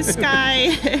that this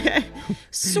guy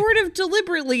sort of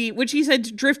deliberately, which he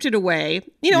said, drifted away.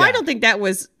 I don't think that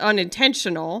was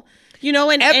unintentional.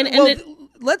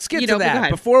 Let's get to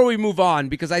that before we move on,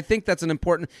 because I think that's an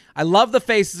important. I love the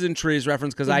faces and trees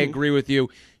reference because I agree with you.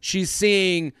 She's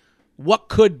seeing what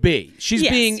could be.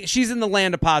 She's in the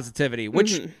land of positivity,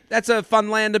 which that's a fun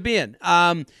land to be in.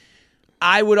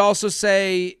 I would also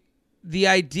say the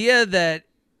idea that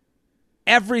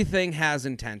everything has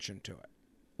intention to it.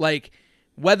 Like,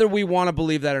 whether we want to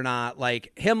believe that or not,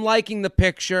 like him liking the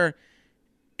picture,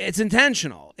 it's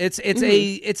intentional. It's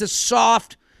a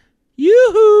soft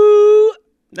yoo-hoo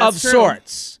of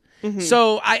sorts.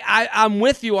 So I'm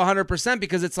with you 100%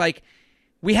 because it's like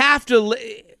we have to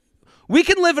we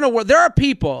can live in a world. There are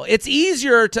people. It's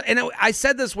easier to, and I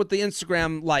said this with the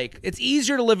Instagram, like, it's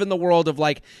easier to live in the world of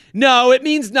like, no, it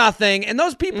means nothing. And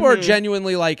those people are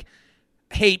genuinely like,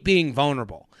 hate being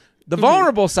vulnerable. The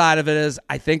vulnerable side of it is,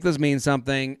 I think this means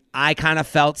something. I kind of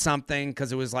felt something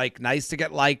because it was like nice to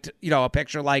get liked, a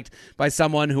picture liked by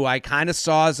someone who I kind of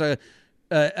saw as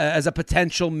a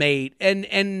potential mate,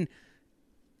 and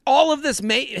all of this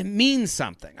means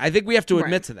something. I think we have to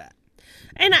admit to that.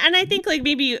 And I think like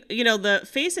maybe, the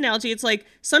face analogy, it's like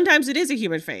sometimes it is a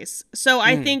human face. So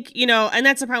I think, and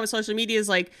that's the problem with social media is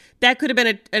like that could have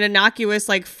been an innocuous,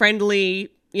 like friendly,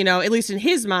 at least in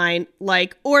his mind,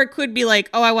 like, or it could be like,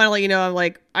 oh, I want to let you know,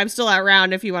 I'm still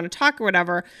around if you want to talk or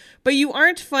whatever. But you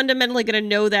aren't fundamentally going to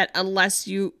know that unless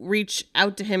you reach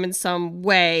out to him in some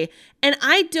way. And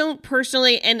I don't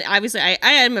personally, and obviously I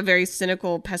am a very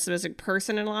cynical, pessimistic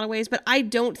person in a lot of ways, but I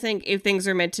don't think if things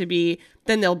are meant to be,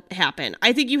 then they'll happen.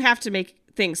 I think you have to make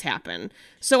things happen.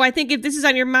 So I think if this is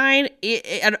on your mind,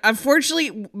 it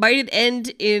unfortunately might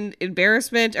end in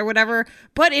embarrassment or whatever.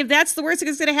 But if that's the worst thing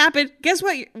that's going to happen, guess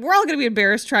what? We're all going to be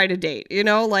embarrassed trying to date.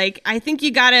 I think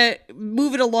you got to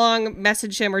move it along,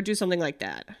 message him, or do something like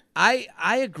that. I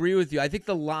agree with you. I think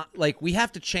we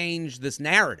have to change this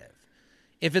narrative.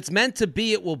 If it's meant to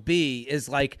be, it will be. Is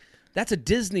like that's a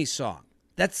Disney song.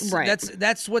 That's right.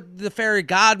 That's what the fairy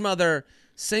godmother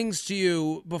sings to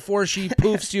you before she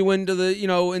poofs you into the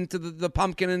into the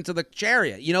pumpkin, into the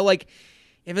chariot.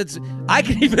 If it's, I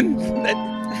can even,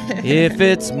 if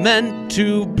it's meant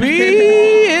to be,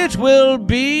 it will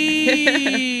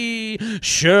be.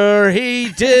 Sure,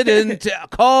 he didn't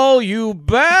call you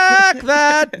back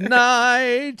that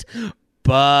night,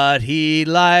 but he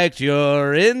liked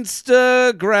your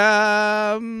Instagram.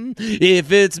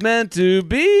 If it's meant to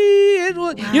be, it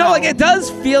will. Wow. It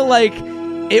does feel like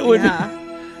it would. Yeah.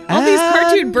 All these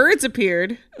cartoon birds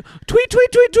appeared. Tweet,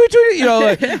 tweet, tweet, tweet,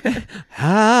 tweet.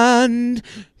 And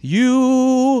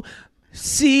you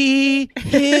see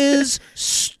his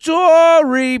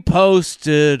story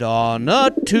posted on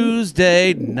a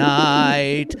Tuesday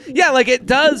night. Yeah, it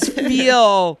does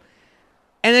feel.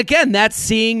 And again, that's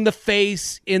seeing the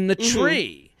face in the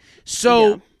tree.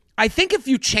 So I think if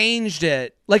you changed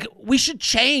it, we should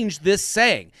change this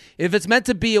saying. If it's meant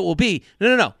to be, it will be.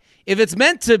 No. If it's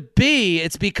meant to be,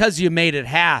 it's because you made it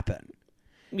happen.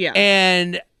 Yeah.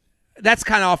 And that's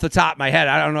kind of off the top of my head.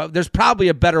 I don't know. There's probably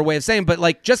a better way of saying,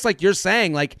 but just like you're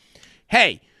saying,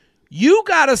 hey, you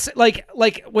got to,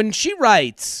 when she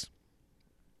writes,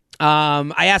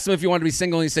 I asked him if he wanted to be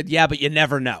single, and he said, yeah, but you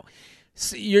never know.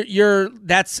 So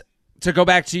that's, to go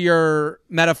back to your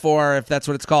metaphor, if that's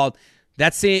what it's called,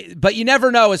 but you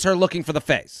never know is her looking for the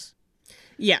face.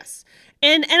 Yes.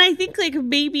 And I think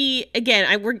maybe again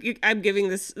I'm giving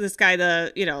this guy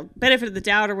the benefit of the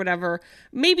doubt or whatever.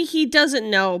 Maybe he doesn't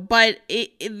know, but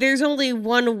there's only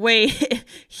one way.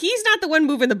 He's not the one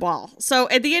moving the ball. So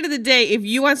at the end of the day, if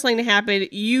you want something to happen,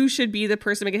 you should be the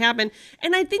person to make it happen.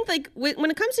 And I think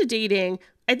when it comes to dating,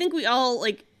 I think we all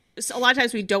a lot of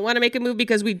times we don't want to make a move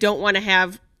because we don't want to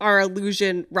have our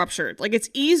illusion ruptured. It's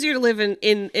easier to live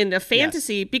in a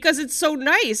fantasy because it's so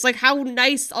nice. How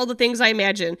nice all the things I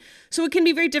imagine. So it can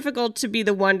be very difficult to be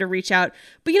the one to reach out.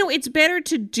 But it's better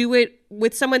to do it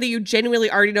with someone that you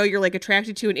genuinely already know you're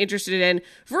attracted to and interested in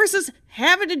versus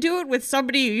having to do it with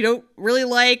somebody you don't really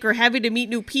like or having to meet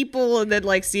new people and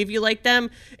then see if you like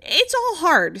them. It's all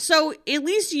hard. So at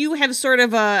least you have sort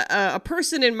of a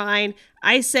person in mind.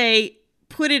 I say,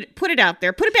 put it out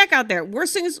there. Put it back out there.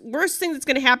 Worst thing that's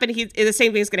going to happen. The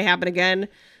same thing is going to happen again,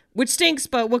 which stinks.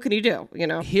 But what can you do?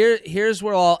 Here's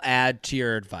where I'll add to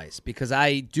your advice, because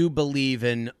I do believe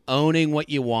in owning what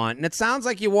you want, and it sounds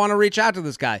like you want to reach out to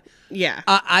this guy. Yeah.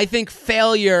 I think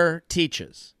failure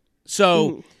teaches.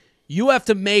 So you have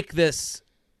to make this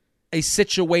a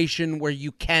situation where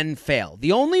you can fail.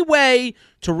 The only way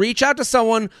to reach out to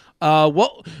someone,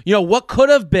 what could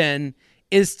have been,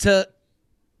 is to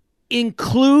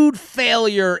include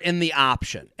failure in the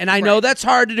option. And I know that's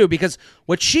hard to do, because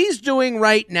what she's doing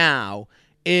right now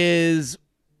is,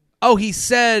 he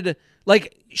said,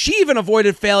 she even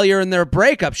avoided failure in their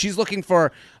breakup. She's looking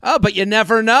for, but you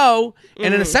never know.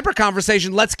 And in a separate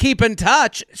conversation, let's keep in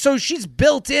touch. So she's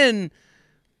built in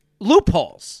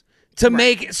loopholes to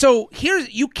make, so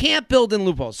you can't build in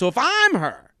loopholes. So if I'm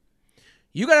her,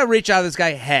 you got to reach out to this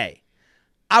guy. Hey,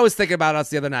 I was thinking about us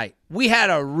the other night. We had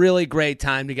a really great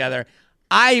time together.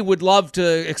 I would love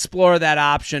to explore that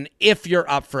option if you're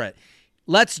up for it.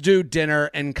 Let's do dinner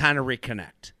and kind of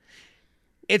reconnect.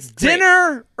 It's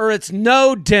dinner or it's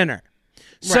no dinner.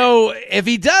 So if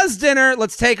he does dinner,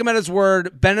 let's take him at his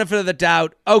word, benefit of the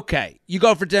doubt. Okay, you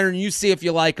go for dinner and you see if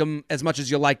you like him as much as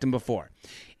you liked him before.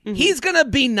 He's going to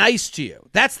be nice to you.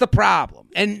 That's the problem.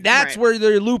 And that's where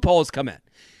the loopholes come in.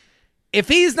 If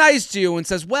he's nice to you and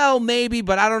says, well, maybe,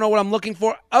 but I don't know what I'm looking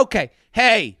for. Okay.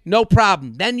 Hey, no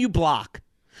problem. Then you block.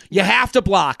 You have to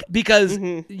block because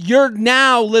you're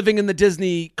now living in the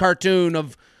Disney cartoon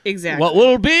of what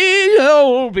will be,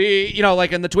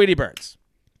 like in the Tweety Birds.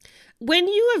 When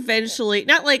you eventually,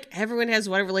 not like everyone has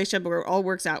one relationship where it all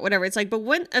works out, whatever. It's like, but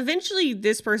when eventually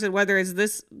this person, whether it's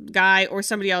this guy or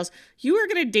somebody else, you are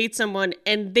going to date someone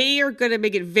and they are going to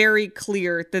make it very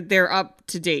clear that they're up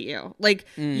to date you. Like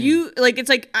it's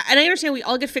like, and I understand we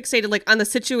all get fixated like on the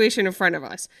situation in front of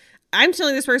us. I'm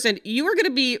telling this person, you are going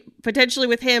to be potentially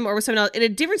with him or with someone else in a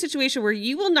different situation where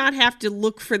you will not have to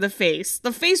look for the face.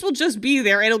 The face will just be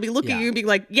there and it'll be looking at you and be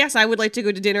like, yes, I would like to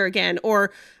go to dinner again,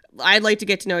 or I'd like to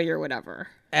get to know you or whatever.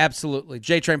 Absolutely.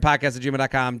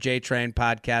 JTrainPodcast@gmail.com,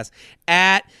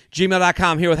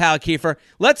 JTrainPodcast@gmail.com, here with Hallie Kiefer.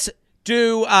 Let's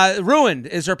do, Ruined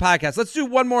is her podcast. Let's do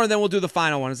one more and then we'll do the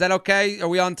final one. Is that okay? Are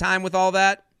we on time with all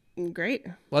that? Great.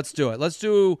 Let's do it. Let's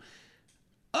do,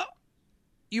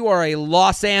 you are a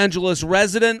Los Angeles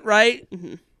resident, right?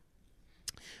 Mm-hmm.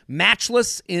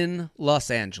 Matchless in Los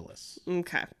Angeles.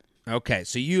 Okay,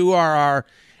 so you are our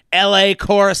L.A.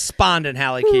 correspondent,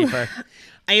 Hallie Kiefer.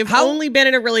 I have only been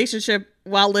in a relationship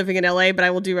while living in LA, but I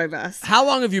will do my best. How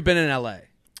long have you been in LA?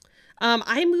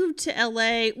 I moved to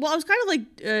LA. Well, I was kind of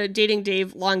like dating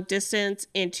Dave long distance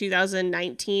in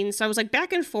 2019. So I was like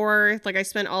back and forth. Like I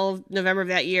spent all of November of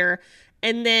that year.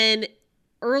 And then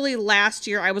early last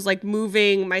year, I was like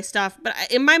moving my stuff. But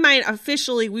in my mind,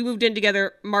 officially, we moved in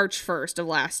together March 1st of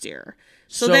last year.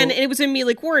 So then it was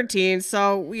immediately quarantined.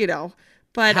 So,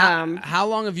 but how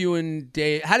long have you and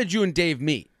Dave, how did you and Dave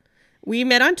meet? We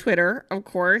met on Twitter, of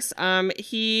course.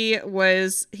 He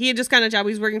had just gotten a job.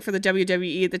 He was working for the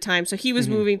WWE at the time, so he was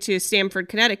moving to Stamford,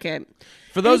 Connecticut.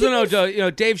 For those who know,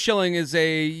 Dave Schilling is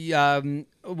I've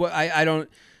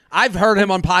heard him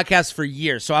on podcasts for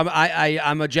years, so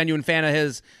I'm a genuine fan of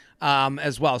his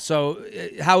as well. So,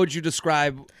 how would you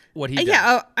describe what he does?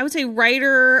 Yeah, I would say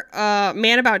writer,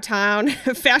 man about town,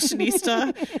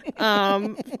 fashionista.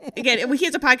 Again, he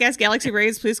has a podcast, Galaxy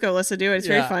Brains. Please go listen to it. It's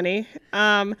very funny.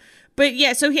 But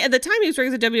yeah, so at the time he was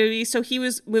working at the WWE, so he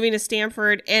was moving to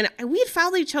Stamford, and we had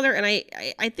followed each other, and I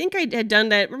think I had done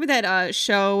that. Remember that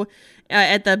show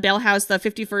at the Bell House, the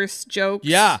 51st Jokes?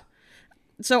 Yeah.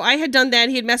 So I had done that.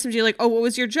 He had messaged me like, oh, what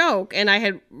was your joke? And I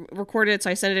had recorded it, so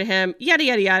I sent it to him. Yada,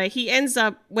 yada, yada. He ends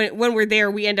up, when we're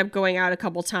there, we end up going out a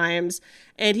couple times.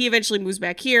 And he eventually moves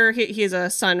back here. He has a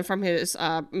son from his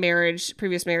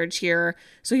previous marriage here.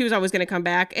 So he was always going to come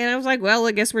back. And I was like, well,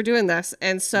 I guess we're doing this.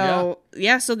 And so,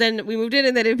 so then we moved in,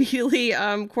 and then immediately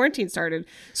quarantine started.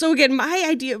 So again, my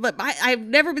idea, but I've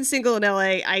never been single in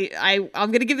LA. I'm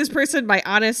going to give this person my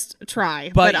honest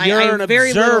try. But you're an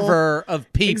observer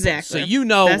of people. Exactly. So you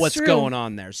know That's what's true. going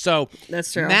on there. So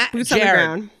that's true. Matt Boots on the Jarrett,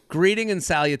 ground. greeting and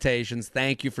salutations.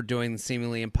 Thank you for doing the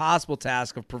seemingly impossible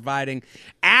task of providing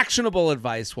actionable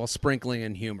advice while sprinkling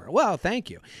in humor. Well, thank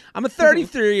you. I'm a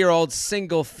 33-year-old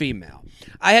single female.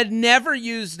 I had never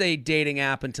used a dating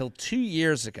app until 2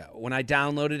 years ago when I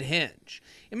downloaded Hinge.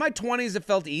 In my 20s, it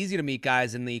felt easy to meet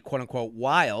guys in the quote-unquote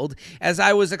wild as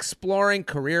I was exploring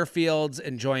career fields,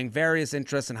 enjoying various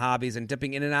interests and hobbies, and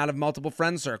dipping in and out of multiple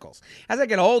friend circles. As I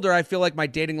get older, I feel like my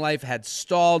dating life had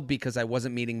stalled because I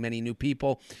wasn't meeting many new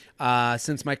people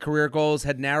since my career goals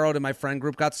had narrowed and my friend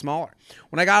group got smaller.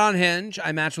 When I got on Hinge,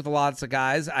 I matched with lots of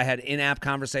guys. I had in-app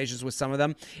conversations with some of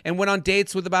them and went on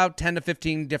dates with about 10 to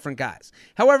 15 different guys.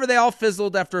 However, they all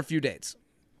fizzled after a few dates.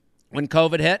 When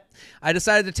COVID hit, I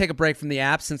decided to take a break from the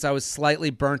app since I was slightly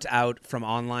burnt out from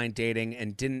online dating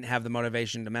and didn't have the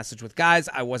motivation to message with guys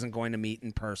I wasn't going to meet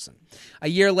in person. A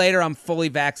year later, I'm fully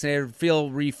vaccinated, feel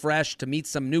refreshed to meet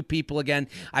some new people again.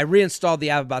 I reinstalled the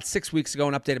app about 6 weeks ago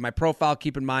and updated my profile,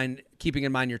 keeping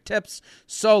in mind your tips,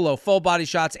 solo, full body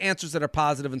shots, answers that are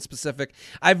positive and specific.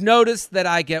 I've noticed that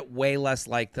I get way less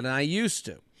liked than I used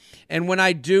to. And when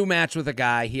I do match with a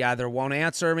guy, he either won't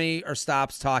answer me or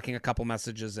stops talking a couple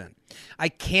messages in. I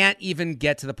can't even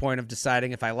get to the point of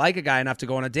deciding if I like a guy enough to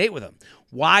go on a date with him.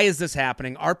 Why is this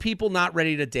happening? Are people not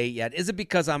ready to date yet? Is it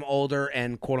because I'm older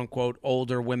and quote-unquote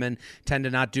older women tend to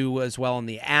not do as well on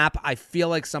the app? I feel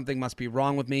like something must be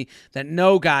wrong with me, that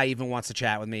no guy even wants to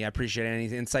chat with me. I appreciate any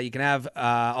insight you can have.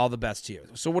 All the best to you.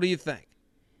 So what do you think?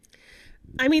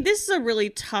 I mean, this is a really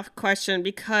tough question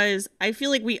because I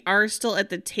feel like we are still at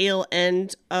the tail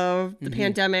end of the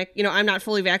pandemic. I'm not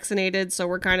fully vaccinated, so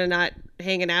we're kind of not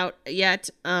hanging out yet.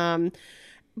 But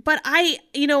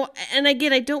and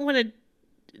again, I don't want to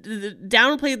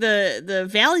downplay the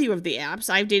value of the apps.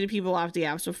 I've dated people off the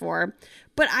apps before.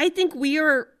 But I think we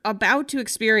are about to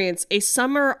experience a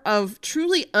summer of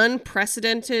truly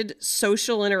unprecedented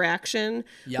social interaction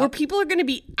where people are going to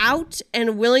be out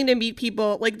and willing to meet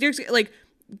people. Like, there's like,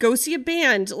 go see a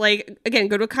band, like, again,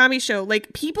 go to a comedy show.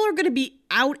 Like, people are going to be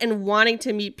out and wanting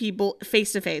to meet people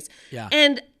face to face. Yeah.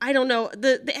 And I don't know,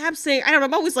 the apps thing, I don't know,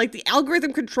 I'm always like, the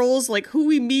algorithm controls like who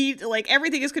we meet, like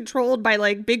everything is controlled by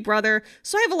like Big Brother.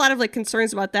 So I have a lot of like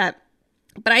concerns about that.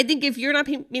 But I think if you're not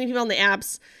meeting people on the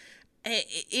apps,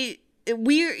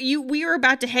 we are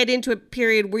about to head into a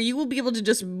period where you will be able to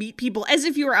just meet people as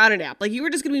if you were on an app. Like, you were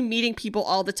just going to be meeting people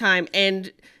all the time.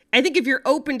 And I think if you're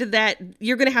open to that,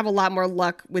 you're going to have a lot more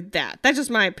luck with that. That's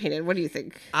just my opinion. What do you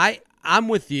think? I'm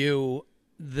with you.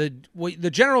 The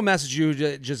general message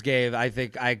you just gave, I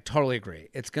think I totally agree.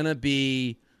 It's going to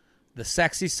be the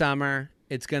sexy summer.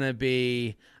 It's going to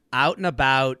be out and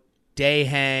about, day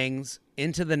hangs,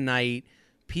 into the night.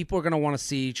 People are going to want to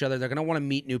see each other. They're going to want to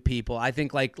meet new people. I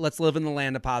think, like, let's live in the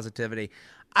land of positivity.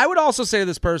 I would also say to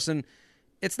this person,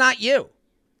 it's not you.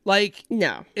 Like,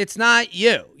 no, it's not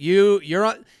you.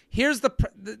 You're here's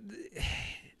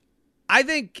I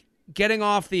think getting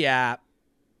off the app,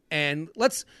 and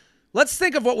let's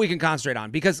think of what we can concentrate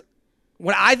on, because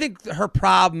what I think her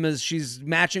problem is, she's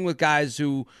matching with guys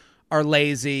who are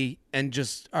lazy and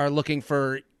just are looking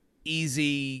for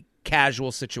easy,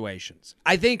 casual situations.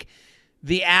 I think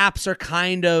the apps are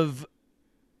kind of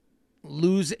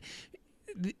losing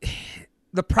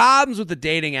the problems with the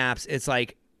dating apps. It's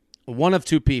like one of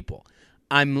two people.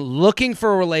 I'm looking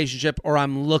for a relationship, or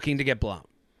I'm looking to get blown.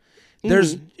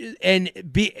 Because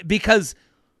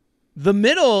the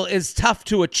middle is tough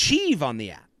to achieve on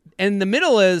the app. And the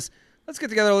middle is, let's get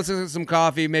together, let's get some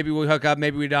coffee, maybe we hook up,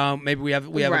 maybe we don't, maybe we have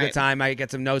a good time, I get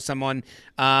to know someone,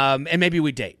 and maybe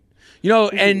we date.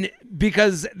 And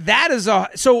because that is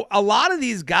so a lot of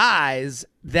these guys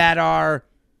that are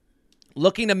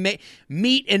looking to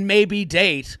meet and maybe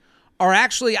date are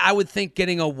actually, I would think,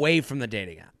 getting away from the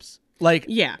dating apps. Like,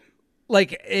 yeah.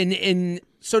 Like,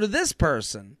 so to this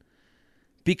person,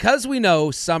 because we know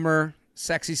summer,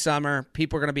 sexy summer,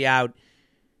 people are going to be out,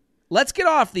 let's get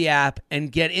off the app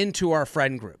and get into our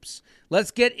friend groups.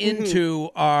 Let's get into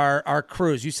our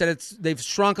crews. You said they've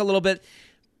shrunk a little bit.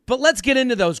 But let's get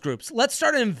into those groups. Let's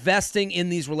start investing in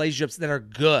these relationships that are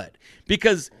good,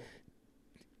 because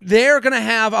they're going to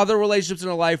have other relationships in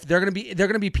their life. They're going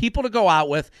to be people to go out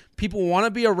with. People want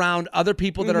to be around other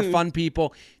people that are fun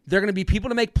people. They're going to be people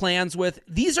to make plans with.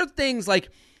 These are things like,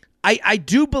 I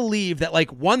do believe that, like,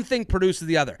 one thing produces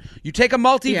the other. You take a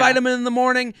multivitamin in the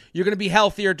morning, you're going to be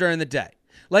healthier during the day.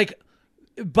 Like,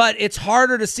 but it's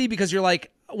harder to see because you're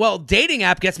like, well, dating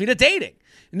app gets me to dating.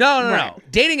 No.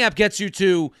 Dating app gets you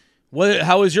to,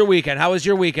 how was your weekend? How was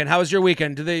your weekend? How was your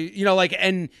weekend? Do they,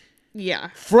 and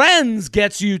friends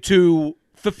gets you to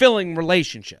fulfilling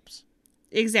relationships.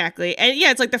 Exactly. And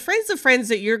yeah, it's like the friends of friends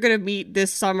that you're going to meet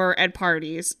this summer at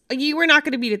parties, you were not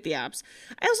going to meet at the apps.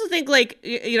 I also think, like,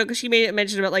 because she made it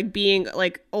mention about like being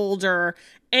like older,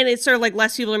 and it's sort of like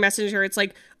less people are messaging her. It's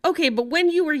like, okay, but when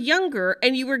you were younger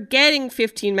and you were getting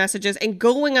 15 messages and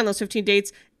going on those 15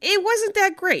 dates, it wasn't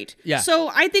that great. Yeah. So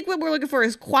I think what we're looking for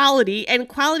is quality, and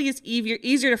quality is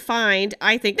easier to find,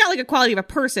 I think. Not like a quality of a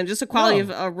person, just a quality of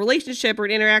a relationship or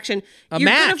an interaction. You're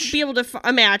going to be able to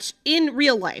a match in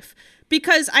real life.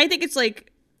 Because I think it's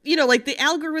like, like the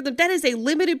algorithm, that is a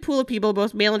limited pool of people,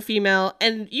 both male and female,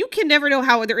 and you can never know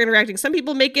how they're interacting. Some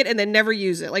people make it and then never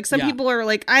use it. Like, some people are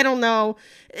like, I don't know.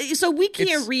 So we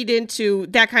can't read into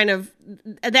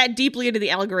that deeply into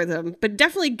the algorithm, but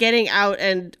definitely getting out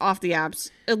and off the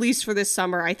apps, at least for this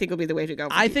summer, I think will be the way to go.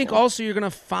 I think also you're going to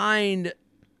find,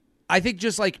 I think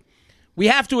just like, we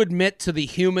have to admit to the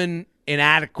human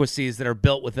inadequacies that are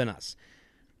built within us.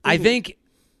 I think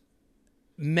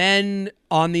men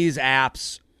on these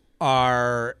apps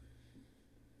are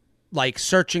like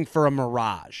searching for a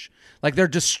mirage. Like, they're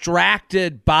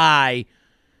distracted by,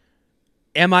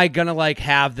 am I going to like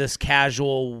have this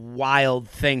casual wild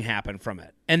thing happen from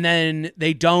it? And then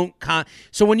they don't.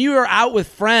 So when you are out with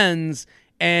friends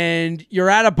and you're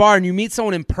at a bar and you meet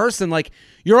someone in person, like,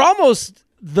 you're almost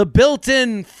the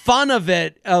built-in fun of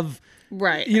it,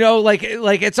 like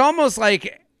it's almost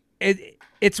like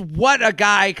it's what a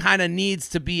guy kind of needs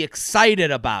to be excited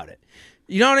about it.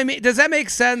 You know what I mean? Does that make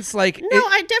sense? Like, no,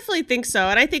 I definitely think so.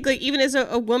 And I think, like, even as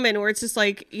a woman, where it's just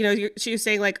like, she was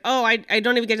saying like, oh, I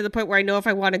don't even get to the point where I know if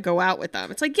I want to go out with them.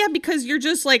 It's like, yeah, because you're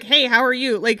just like, hey, how are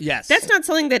you? Like, yes. That's not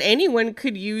something that anyone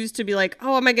could use to be like,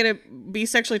 oh, am I going to be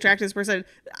sexually attracted to this person?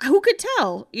 Who could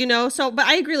tell? So, but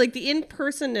I agree, like, the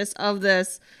in-personness of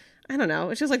this, I don't know.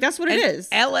 It's just like, that's what it is.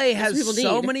 LA has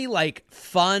so many like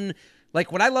fun,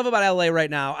 like what I love about LA right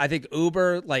now, I think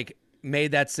Uber like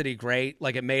made that city great.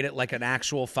 Like it made it like an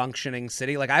actual functioning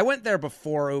city. Like I went there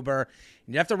before Uber.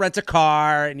 You'd have to rent a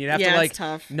car and you'd have to like,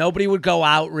 tough. Nobody would go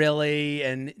out really.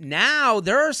 And now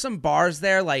there are some bars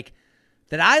there like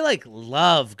that I like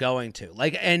love going to,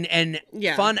 like, and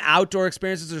fun outdoor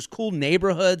experiences. There's cool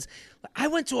neighborhoods. I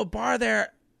went to a bar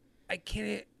there.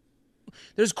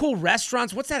 There's cool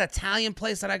restaurants. What's that Italian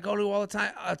place that I go to all the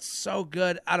time? Oh, it's so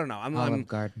good. I don't know. Olive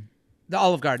Garden. The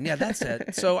Olive Garden. Yeah, that's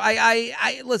it. So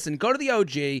I listen, go to the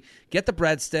OG, get the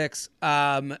breadsticks.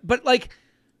 But like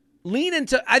lean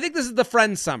into, I think this is the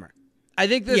friend summer. I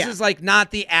think this is like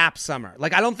not the app summer.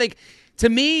 Like I don't think, to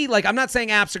me, like I'm not saying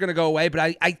apps are going to go away,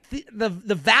 but I the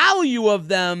value of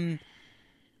them,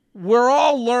 we're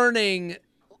all learning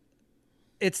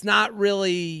it's not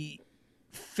really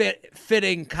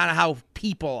fitting kind of how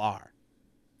people are.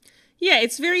 Yeah,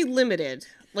 it's very limited.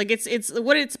 Like it's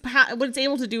what it's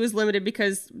able to do is limited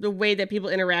because the way that people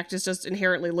interact is just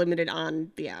inherently limited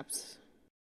on the apps.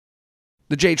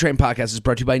 The J-Train podcast is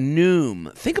brought to you by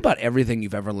Noom. Think about everything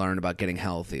you've ever learned about getting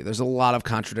healthy. There's a lot of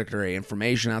contradictory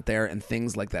information out there, and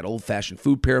things like that old-fashioned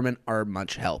food pyramid are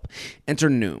much help. Enter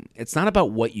Noom. It's not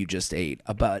about what you just ate,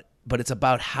 but it's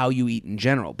about how you eat in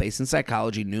general. Based in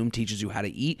psychology, Noom teaches you how to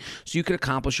eat so you can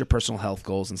accomplish your personal health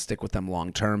goals and stick with them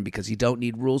long term, because you don't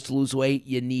need rules to lose weight,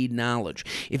 you need knowledge.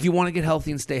 If you want to get healthy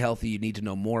and stay healthy, you need to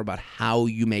know more about how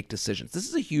you make decisions. This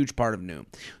is a huge part of Noom,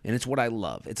 and it's what I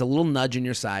love. It's a little nudge in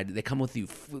your side. They come with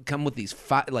these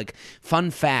like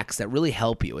fun facts that really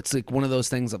help you. It's like one of those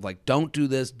things of like, don't do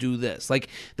this, do this. Like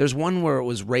there's one where it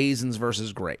was raisins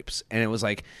versus grapes, and it was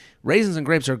like, raisins and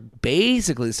grapes are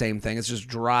basically the same thing. It's just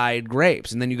dried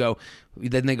grapes. And then they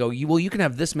go, well, you can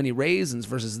have this many raisins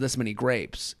versus this many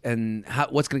grapes. And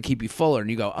what's going to keep you fuller?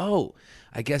 And you go, oh,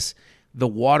 I guess the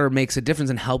water makes a difference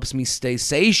and helps me stay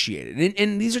satiated.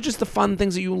 And these are just the fun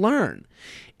things that you learn.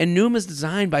 And Noom is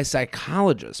designed by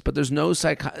psychologists, but there's no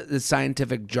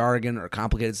scientific jargon or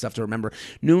complicated stuff to remember.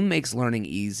 Noom makes learning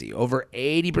easy. Over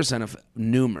 80% of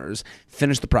Noomers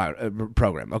finish the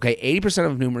program. Okay, 80%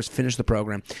 of Noomers finish the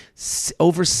program.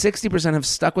 Over 60% have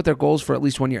stuck with their goals for at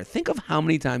least 1 year. Think of how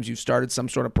many times you've started some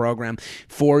sort of program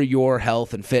for your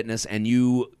health and fitness, and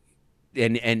you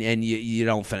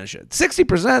don't finish it.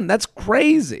 60%, that's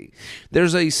crazy.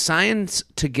 There's a science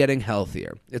to getting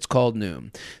healthier. It's called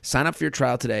Noom. Sign up for your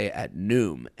trial today at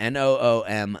Noom,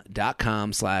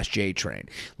 Noom.com/JTrain.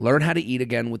 Learn how to eat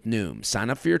again with Noom. Sign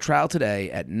up for your trial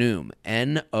today at Noom,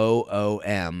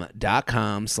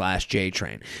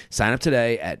 Noom.com/JTrain. Sign up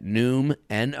today at Noom,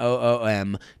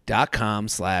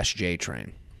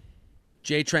 Noom.com/JTrain.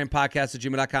 JTrain podcast at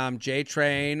gmail.com.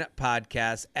 JTrain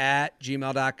podcast at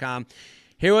gmail.com.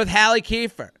 Here with Hallie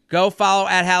Kiefer. Go follow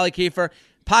at Hallie Kiefer.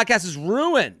 Podcast is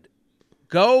ruined.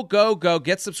 Go.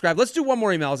 Get subscribed. Let's do one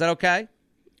more email. Is that okay?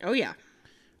 Oh, yeah.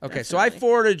 Okay, definitely. So I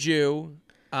forwarded you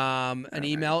an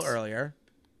email earlier.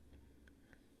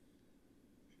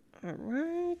 All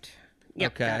right.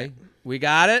 Yep, okay. We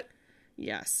got it?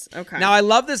 Yes. Okay. Now, I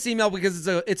love this email because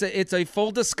it's a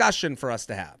full discussion for us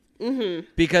to have. Mm-hmm.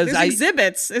 Because there's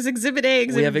exhibits. There's Exhibit A,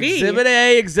 Exhibit B. We have Exhibit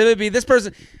A, Exhibit B. This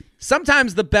person,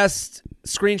 sometimes the best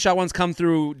screenshot ones come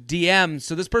through DM.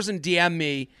 So this person DM'd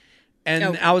me,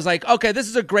 and I was like, okay, this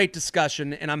is a great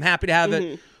discussion, and I'm happy to have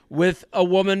it with a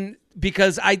woman,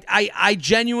 because I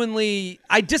genuinely,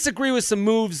 I disagree with some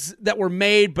moves that were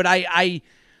made, but I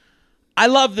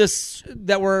love this,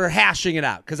 that we're hashing it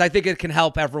out, because I think it can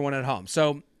help everyone at home.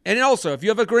 So, and also, if you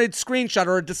have a great screenshot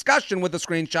or a discussion with a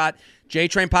screenshot,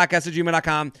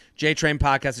 jtrainpodcast@gmail.com,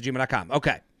 jtrainpodcast@gmail.com.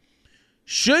 Okay.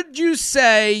 Should you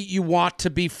say you want to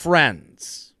be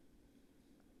friends?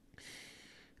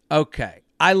 Okay.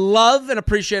 I love and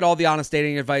appreciate all the honest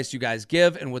dating advice you guys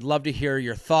give, and would love to hear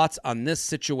your thoughts on this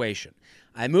situation.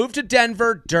 I moved to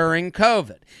Denver during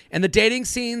COVID, and the dating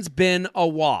scene's been a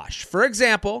wash. For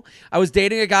example, I was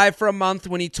dating a guy for a month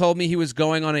when he told me he was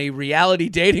going on a reality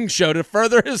dating show to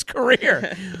further his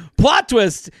career. Plot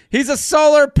twist, he's a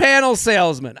solar panel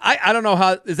salesman. I don't know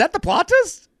how, is that the plot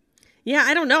twist? Yeah,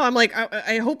 I don't know. I'm like,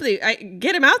 I hope they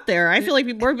get him out there. I feel like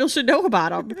more people should know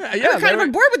about him. Yeah, I'm kind of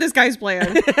on board with this guy's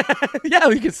plan. Yeah,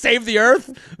 we could save the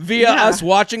earth via us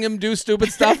watching him do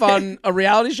stupid stuff on a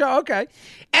reality show. Okay.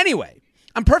 Anyway,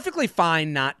 I'm perfectly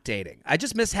fine not dating. I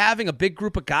just miss having a big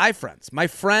group of guy friends. My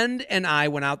friend and I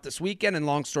went out this weekend, and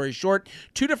long story short,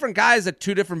 2 different guys at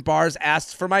 2 different bars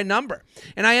asked for my number.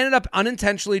 And I ended up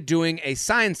unintentionally doing a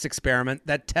science experiment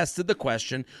that tested the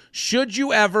question, should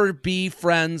you ever be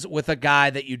friends with a guy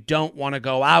that you don't want to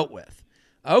go out with?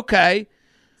 Okay.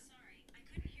 Sorry, I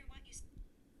couldn't hear what you said.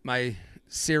 My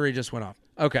Siri just went off.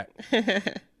 Okay.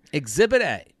 Exhibit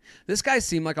A. This guy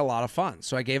seemed like a lot of fun,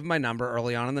 so I gave him my number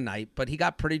early on in the night, but he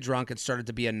got pretty drunk and started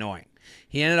to be annoying.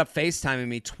 He ended up FaceTiming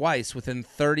me twice within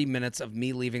 30 minutes of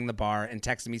me leaving the bar and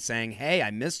texted me saying, "Hey, I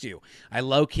missed you. I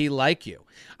low-key like you."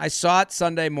 I saw it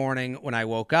Sunday morning when I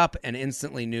woke up and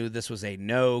instantly knew this was a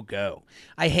no-go.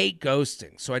 I hate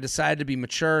ghosting, so I decided to be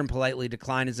mature and politely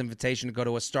decline his invitation to go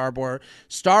to a Star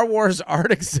Wars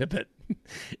art exhibit.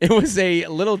 It was a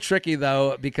little tricky,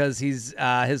 though, because his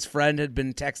friend had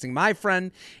been texting my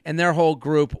friend, and their whole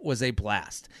group was a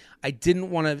blast. I didn't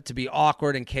want it to be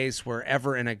awkward in case we're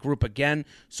ever in a group again,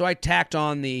 so I tacked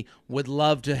on the would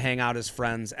love to hang out as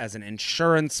friends as an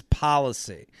insurance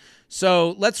policy.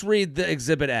 So let's read the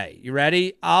Exhibit A. You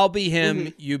ready? I'll be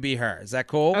him, you be her. Is that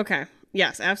cool? Okay.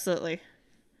 Yes, absolutely.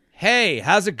 Hey,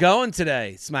 how's it going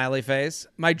today? Smiley face.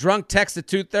 My drunk text at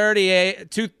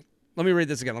 2:30 Let me read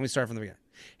this again. Let me start from the beginning.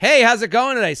 Hey, how's it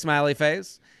going today? Smiley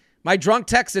face. My drunk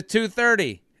text at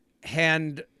 2:30.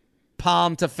 Hand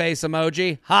palm to face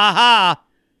emoji. Ha ha.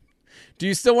 Do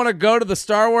you still want to go to the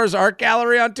Star Wars art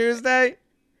gallery on Tuesday?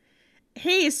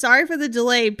 Hey, sorry for the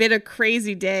delay. Been a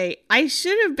crazy day. I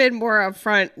should have been more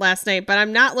upfront last night, but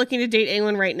I'm not looking to date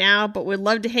anyone right now, but would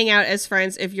love to hang out as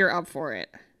friends if you're up for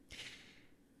it.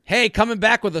 Hey, coming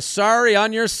back with a sorry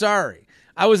on your sorry.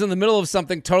 I was in the middle of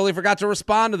something, totally forgot to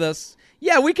respond to this.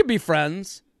 Yeah, we could be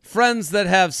friends. Friends that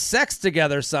have sex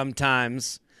together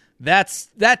sometimes.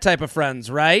 That's that type of friends,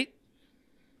 right?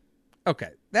 Okay,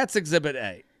 that's Exhibit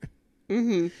A.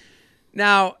 Mm-hmm.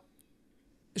 Now,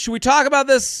 should we talk about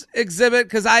this exhibit?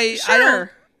 Because I don't.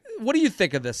 What do you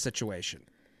think of this situation?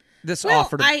 This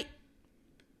offer to... I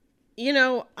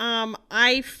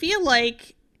feel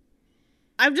like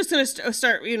I'm just going to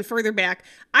start even further back.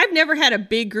 I've never had a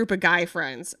big group of guy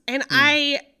friends, and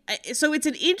so it's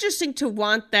an interesting to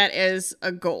want that as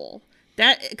a goal.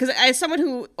 That because as someone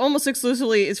who almost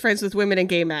exclusively is friends with women and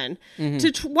gay men,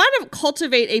 to want to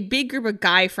cultivate a big group of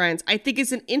guy friends, I think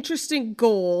is an interesting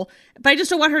goal. But I just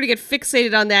don't want her to get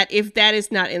fixated on that if that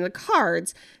is not in the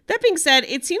cards. That being said,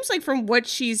 it seems like from what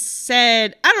she's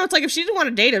said, I don't know. It's like if she didn't want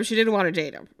to date him, she didn't want to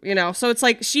date him. You know, so it's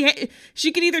like she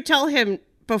could either tell him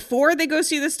before they go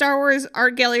see the Star Wars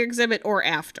art gallery exhibit or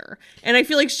after. And I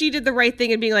feel like she did the right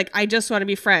thing in being like, I just want to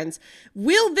be friends.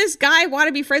 Will this guy want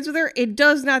to be friends with her? It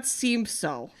does not seem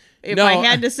so. If I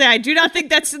had to say, I do not think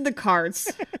that's in the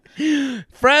cards.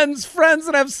 friends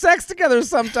that have sex together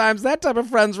sometimes, that type of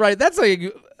friends, right?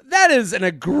 That is an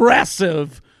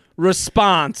aggressive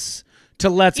response to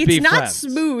let's be friends. It's not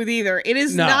smooth either. It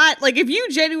is not like if you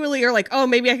genuinely are like, oh,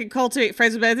 maybe I could cultivate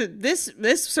friends with this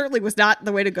certainly was not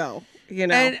the way to go. You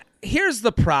know, and here's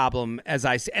the problem, as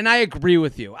I say, and I agree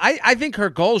with you. I think her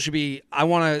goal should be, I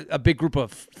want a big group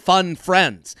of fun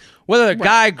friends, whether a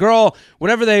guy, girl,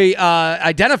 whatever they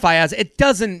identify as. It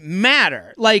doesn't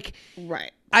matter. Like,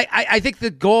 right? I think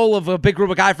the goal of a big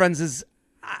group of guy friends is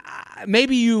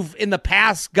maybe you've in the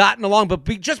past gotten along, but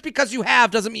just because you have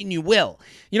doesn't mean you will.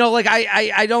 You know, like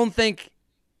I don't think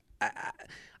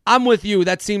I'm with you.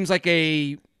 That seems like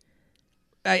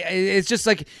it's just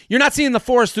like you're not seeing the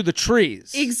forest through the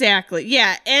trees. Exactly.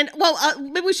 Yeah. And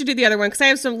maybe we should do the other one because I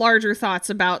have some larger thoughts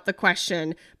about the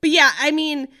question. But yeah, I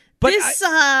mean, this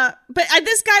guy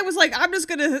was like, I'm just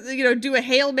going to, do a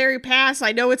Hail Mary pass.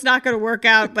 I know it's not going to work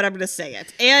out, but I'm going to say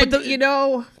it. And, but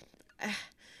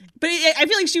I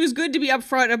feel like she was good to be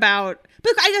upfront about.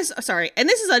 But I guess, sorry, and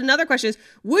this is another question: is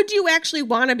would you actually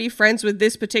want to be friends with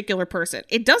this particular person?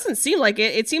 It doesn't seem like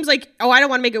it. It seems like, I don't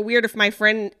want to make it weird if my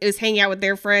friend is hanging out with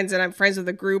their friends and I'm friends with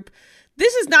the group.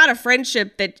 This is not a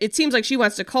friendship that it seems like she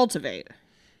wants to cultivate.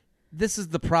 This is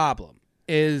the problem.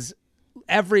 This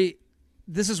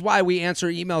is why we answer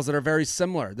emails that are very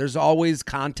similar. There's always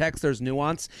context. There's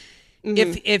nuance.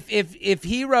 Mm-hmm. If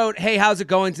he wrote, hey, how's it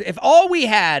going? If all we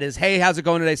had is, hey, how's it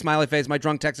going today? Smiley face. My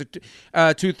drunk text at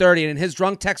 2:30, and his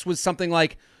drunk text was something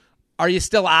like, are you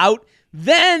still out?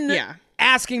 Then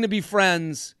asking to be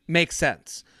friends makes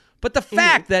sense. But the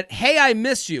fact that, hey, I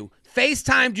miss you,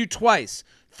 FaceTimed you twice,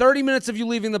 30 minutes of you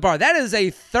leaving the bar, that is a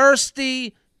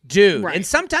thirsty dude. Right. And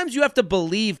sometimes you have to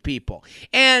believe people.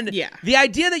 And the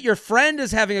idea that your friend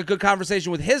is having a good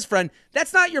conversation with his friend,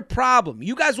 that's not your problem.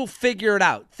 You guys will figure it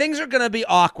out. Things are going to be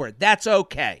awkward. That's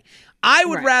okay. I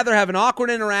would rather have an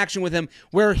awkward interaction with him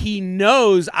where he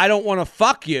knows I don't want to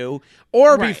fuck you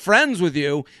or be friends with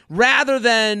you, rather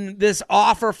than this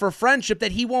offer for friendship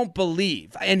that he won't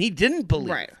believe. And he didn't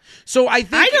believe. Right. So I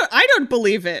think I don't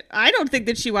believe it. I don't think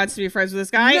that she wants to be friends with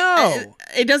this guy. No.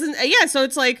 It doesn't. Yeah. So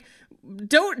it's like,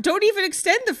 don't even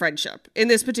extend the friendship in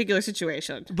this particular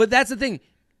situation. But that's the thing.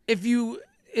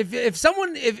 If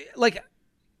someone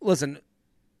listen,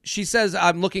 she says,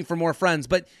 I'm looking for more friends,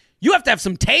 but you have to have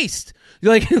some taste.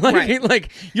 You're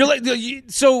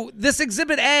so this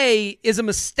Exhibit A is a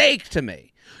mistake to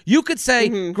me. You could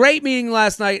say, great meeting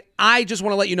last night. I just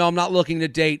want to let you know I'm not looking to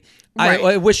date. Right.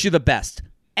 I wish you the best.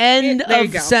 End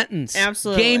of sentence.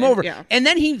 Absolutely. Game over. Yeah. And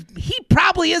then he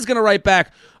probably is going to write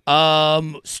back,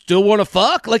 still want to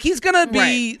fuck? Like, he's going to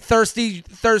be thirsty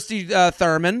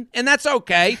Thurman, and that's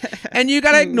okay. And you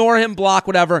got to ignore him, block,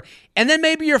 whatever. And then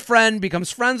maybe your friend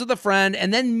becomes friends with a friend,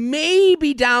 and then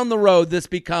maybe down the road this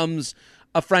becomes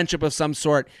a friendship of some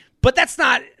sort. But that's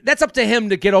up to him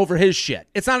to get over his shit.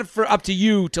 It's not up to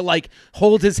you to, like,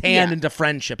 hold his hand into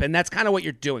friendship, and that's kind of what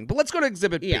you're doing. But let's go to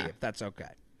Exhibit B, if that's okay.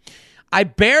 I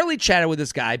barely chatted with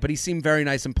this guy, but he seemed very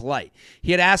nice and polite.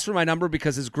 He had asked for my number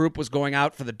because his group was going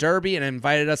out for the Derby and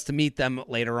invited us to meet them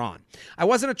later on. I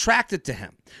wasn't attracted to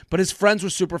him, but his friends were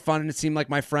super fun, and it seemed like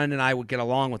my friend and I would get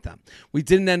along with them. We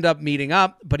didn't end up meeting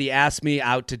up, but he asked me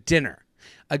out to dinner.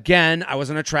 Again, I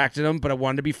wasn't attracted to him, but I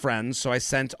wanted to be friends, so I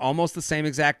sent almost the same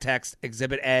exact text,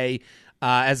 Exhibit A,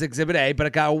 as Exhibit A, but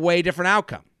it got a way different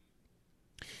outcome.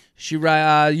 You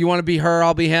want to be her,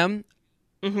 I'll be him?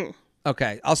 Mm-hmm.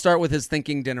 Okay, I'll start with his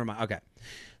thinking dinner. Okay.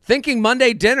 Thinking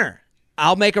Monday dinner.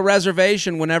 I'll make a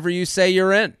reservation whenever you say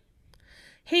you're in.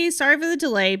 Hey, sorry for the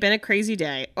delay. Been a crazy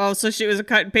day. Oh, so it was a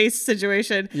cut and paste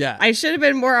situation. Yeah. I should have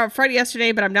been more upfront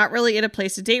yesterday, but I'm not really in a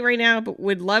place to date right now, but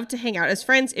would love to hang out as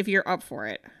friends if you're up for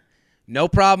it. No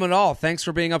problem at all. Thanks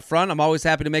for being upfront. I'm always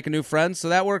happy to make a new friend, so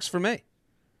that works for me.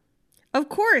 Of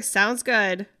course. Sounds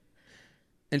good.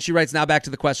 And she writes, now back to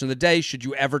the question of the day. Should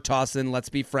you ever toss in let's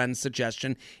be friends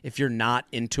suggestion if you're not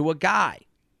into a guy?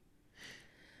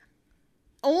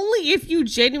 Only if you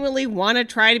genuinely want to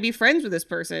try to be friends with this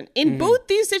person. In both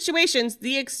these situations,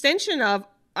 the extension of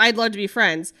I'd love to be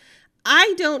friends,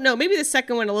 I don't know. Maybe the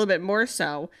second one a little bit more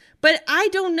so. But I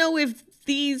don't know if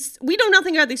we know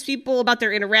nothing about these people, about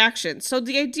their interactions. So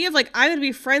the idea of like, I'm going to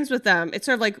be friends with them, it's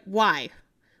sort of like, why?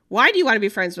 Why do you want to be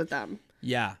friends with them?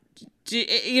 Yeah.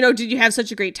 Did you have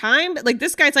such a great time? Like,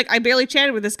 this guy's like, I barely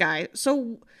chatted with this guy.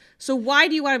 So why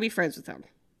do you want to be friends with him?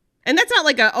 And that's not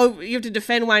like you have to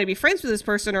defend wanting to be friends with this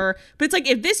person, but it's like,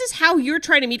 if this is how you're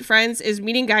trying to meet friends, is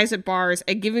meeting guys at bars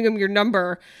and giving them your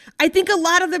number, I think a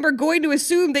lot of them are going to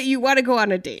assume that you want to go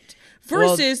on a date.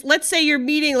 Versus, let's say you're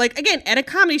meeting, like, again, at a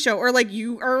comedy show, or like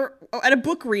you are at a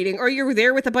book reading, or you're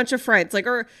there with a bunch of friends. Like,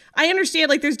 or I understand,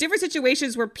 like, there's different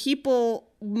situations where people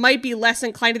might be less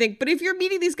inclined to think, but if you're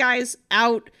meeting these guys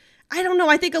out, I don't know.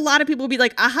 I think a lot of people will be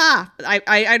like, aha,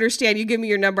 I understand. You give me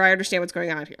your number. I understand what's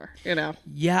going on here,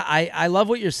 Yeah, I love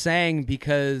what you're saying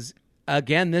because,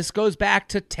 again, this goes back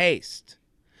to taste.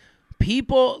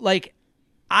 People, like,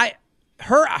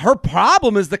 her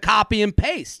problem is the copy and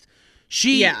paste.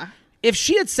 If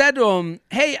she had said to him,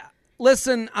 hey,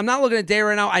 listen, I'm not looking at a date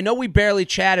right now. I know we barely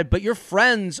chatted, but your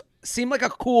friends seem like a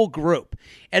cool group.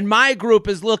 And my group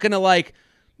is looking to, like,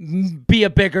 be a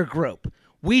bigger group.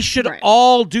 We should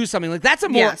all do something. Like, that's a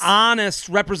more honest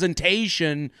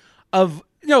representation of,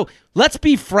 let's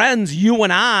be friends, you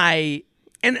and I.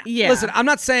 And listen, I'm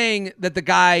not saying that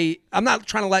I'm not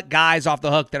trying to let guys off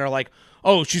the hook that are like,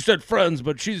 oh, she said friends,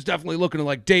 but she's definitely looking to,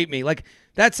 like, date me. Like,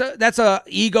 that's a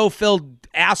ego-filled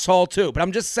asshole too. But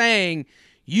I'm just saying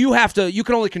you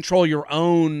can only control your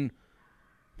own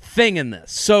thing in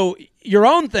this. So your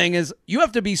own thing is you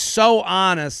have to be so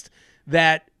honest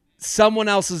that someone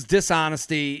else's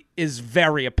dishonesty is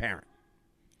very apparent.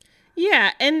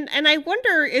 Yeah, and I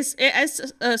wonder,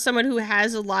 as someone who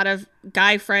has a lot of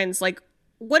guy friends, like,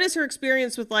 what is her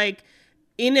experience with, like,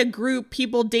 in a group,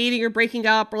 people dating or breaking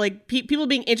up, or like people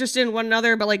being interested in one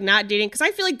another but like not dating? Because I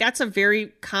feel like that's a very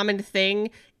common thing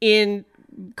in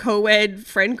co-ed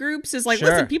friend groups, is like,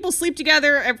 listen, people sleep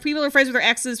together, people are friends with their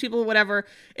exes, people whatever,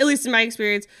 at least in my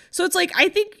experience. So it's like, I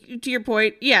think to your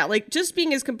point, like, just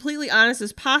being as completely honest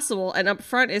as possible and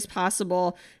upfront as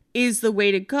possible is the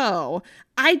way to go.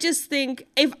 I just think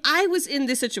if I was in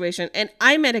this situation and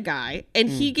I met a guy and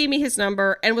he gave me his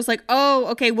number and was like, oh,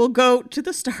 okay, we'll go to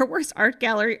the Star Wars art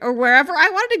gallery or wherever I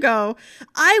wanted to go,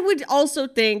 I would also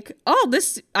think,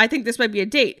 I think this might be a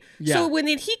date. Yeah. So when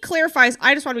he clarifies,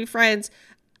 I just want to be friends,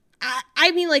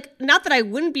 I mean, like, not that I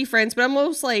wouldn't be friends, but I'm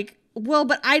almost like, well,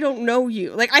 but I don't know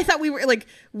you. Like, I thought we were like,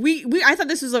 I thought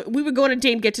this was we would go on a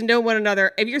date and get to know one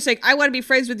another. If you're saying, I want to be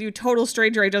friends with you, total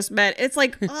stranger I just met, it's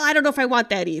like, I don't know if I want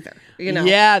that either.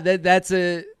 Yeah,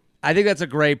 I think that's a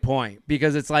great point,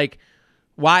 because it's like,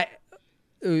 why?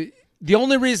 The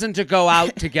only reason to go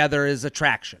out together is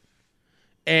attraction.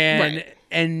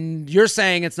 And you're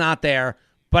saying it's not there,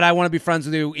 but I want to be friends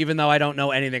with you even though I don't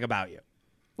know anything about you.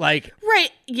 Like,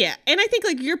 right. Yeah. And I think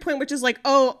like your point, which is like,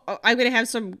 I'm going to have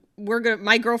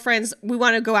my girlfriends, we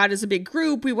want to go out as a big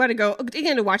group. We want to go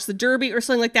again to watch the Derby or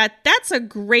something like that. That's a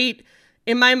great,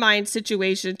 in my mind,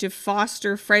 situation to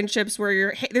foster friendships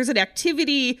where there's an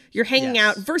activity, you're hanging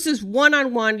out versus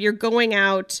one-on-one, you're going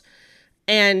out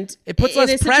and it puts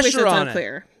less pressure on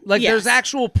it. Like yes. there's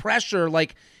actual pressure,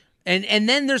 like, and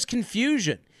then there's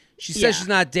confusion. She says she's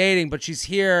not dating, but she's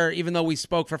here even though we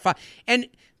spoke for 5. And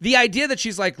the idea that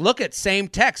she's like, look at same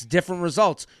text, different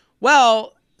results.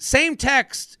 Well, same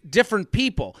text, different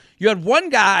people. You had one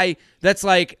guy that's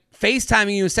like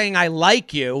FaceTiming you saying, I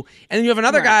like you. And then you have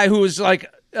another guy who is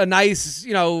like a nice,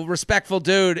 respectful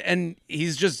dude. And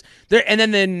he's just there. And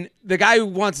then the guy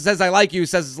who says, I like you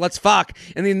says, let's fuck.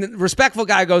 And then the respectful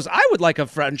guy goes, I would like a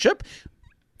friendship.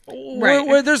 Right.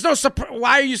 Where there's no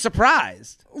why are you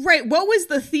surprised? Right. What was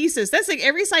the thesis? That's like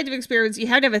every scientific experiment, you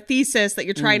have to have a thesis that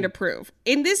you're trying to prove.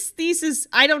 In this thesis,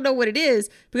 I don't know what it is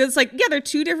because it's like, they're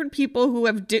two different people who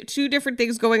have two different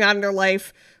things going on in their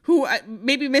life who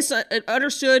maybe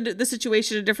misunderstood the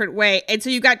situation a different way. And so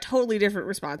you got totally different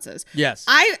responses. Yes.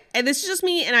 And this is just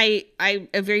me, and I'm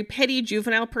a very petty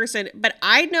juvenile person, but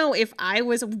I know if I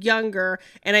was younger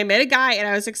and I met a guy and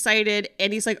I was excited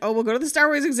and he's like, oh, we'll go to the Star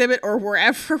Wars exhibit or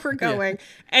wherever we're going.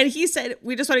 And he said,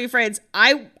 we just want to be friends.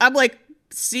 I'm like,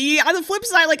 see, on the flip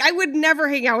side, like I would never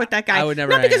hang out with that guy. I would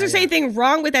never. Not because there's anything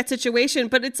wrong with that situation,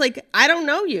 but it's like, I don't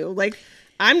know you. Like,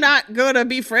 I'm not going to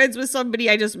be friends with somebody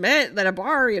I just met at a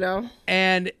bar,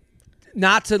 And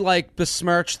not to like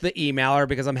besmirch the emailer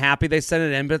because I'm happy they sent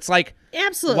it in, but it's like,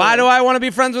 absolutely, why do I want to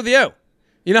be friends with you?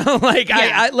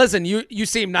 I listen, you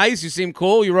seem nice, you seem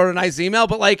cool, you wrote a nice email,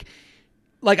 but like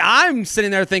I'm sitting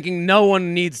there thinking no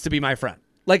one needs to be my friend.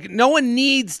 Like no one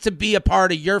needs to be a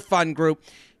part of your fun group.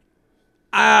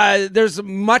 There's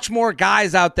much more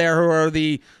guys out there who are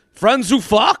the friends who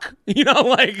fuck, that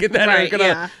are going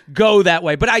to go that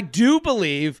way. But I do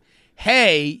believe,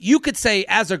 hey, you could say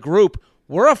as a group,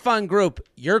 we're a fun group.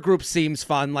 Your group seems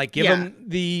fun. Like give them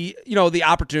the, the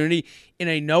opportunity in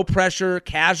a no pressure,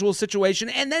 casual situation.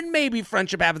 And then maybe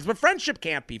friendship happens, but friendship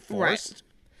can't be forced. Right.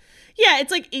 Yeah,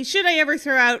 it's like, should I ever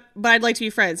throw out, but I'd like to be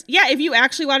friends? Yeah, if you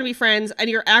actually want to be friends and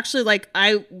you're actually like,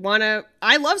 I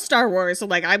love Star Wars, so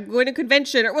like I'm going to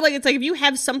convention, or like, it's like if you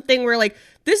have something where like,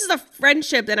 this is a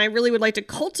friendship that I really would like to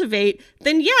cultivate,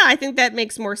 then yeah, I think that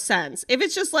makes more sense. If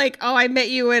it's just like, oh, I met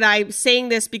you and I'm saying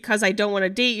this because I don't want to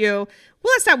date you,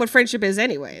 well, that's not what friendship is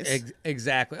anyways.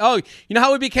 Exactly. Oh, you know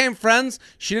how we became friends?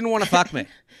 She didn't want to fuck me.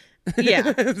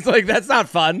 Yeah. It's like, that's not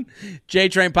fun.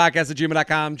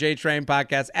 JTrainPodcast@gmail.com,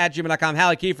 JTrainPodcast@gmail.com.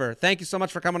 Hallie Kiefer, thank you so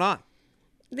much for coming on.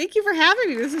 Thank you for having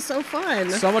me. This is so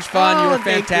fun. So much fun. You were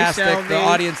fantastic. The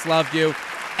audience loved you.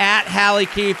 At Hallie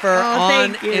Kiefer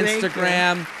on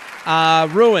Instagram.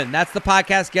 Ruin. That's the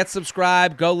podcast. Get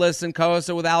subscribed. Go listen. Co-host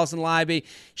it with Allison Leiby.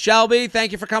 Shelby,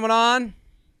 thank you for coming on.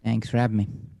 Thanks for having me.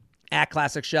 At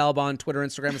Classic Shelb on Twitter,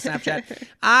 Instagram, and Snapchat.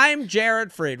 I'm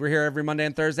Jared Freed. We're here every Monday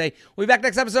and Thursday. We'll be back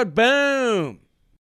next episode. Boom.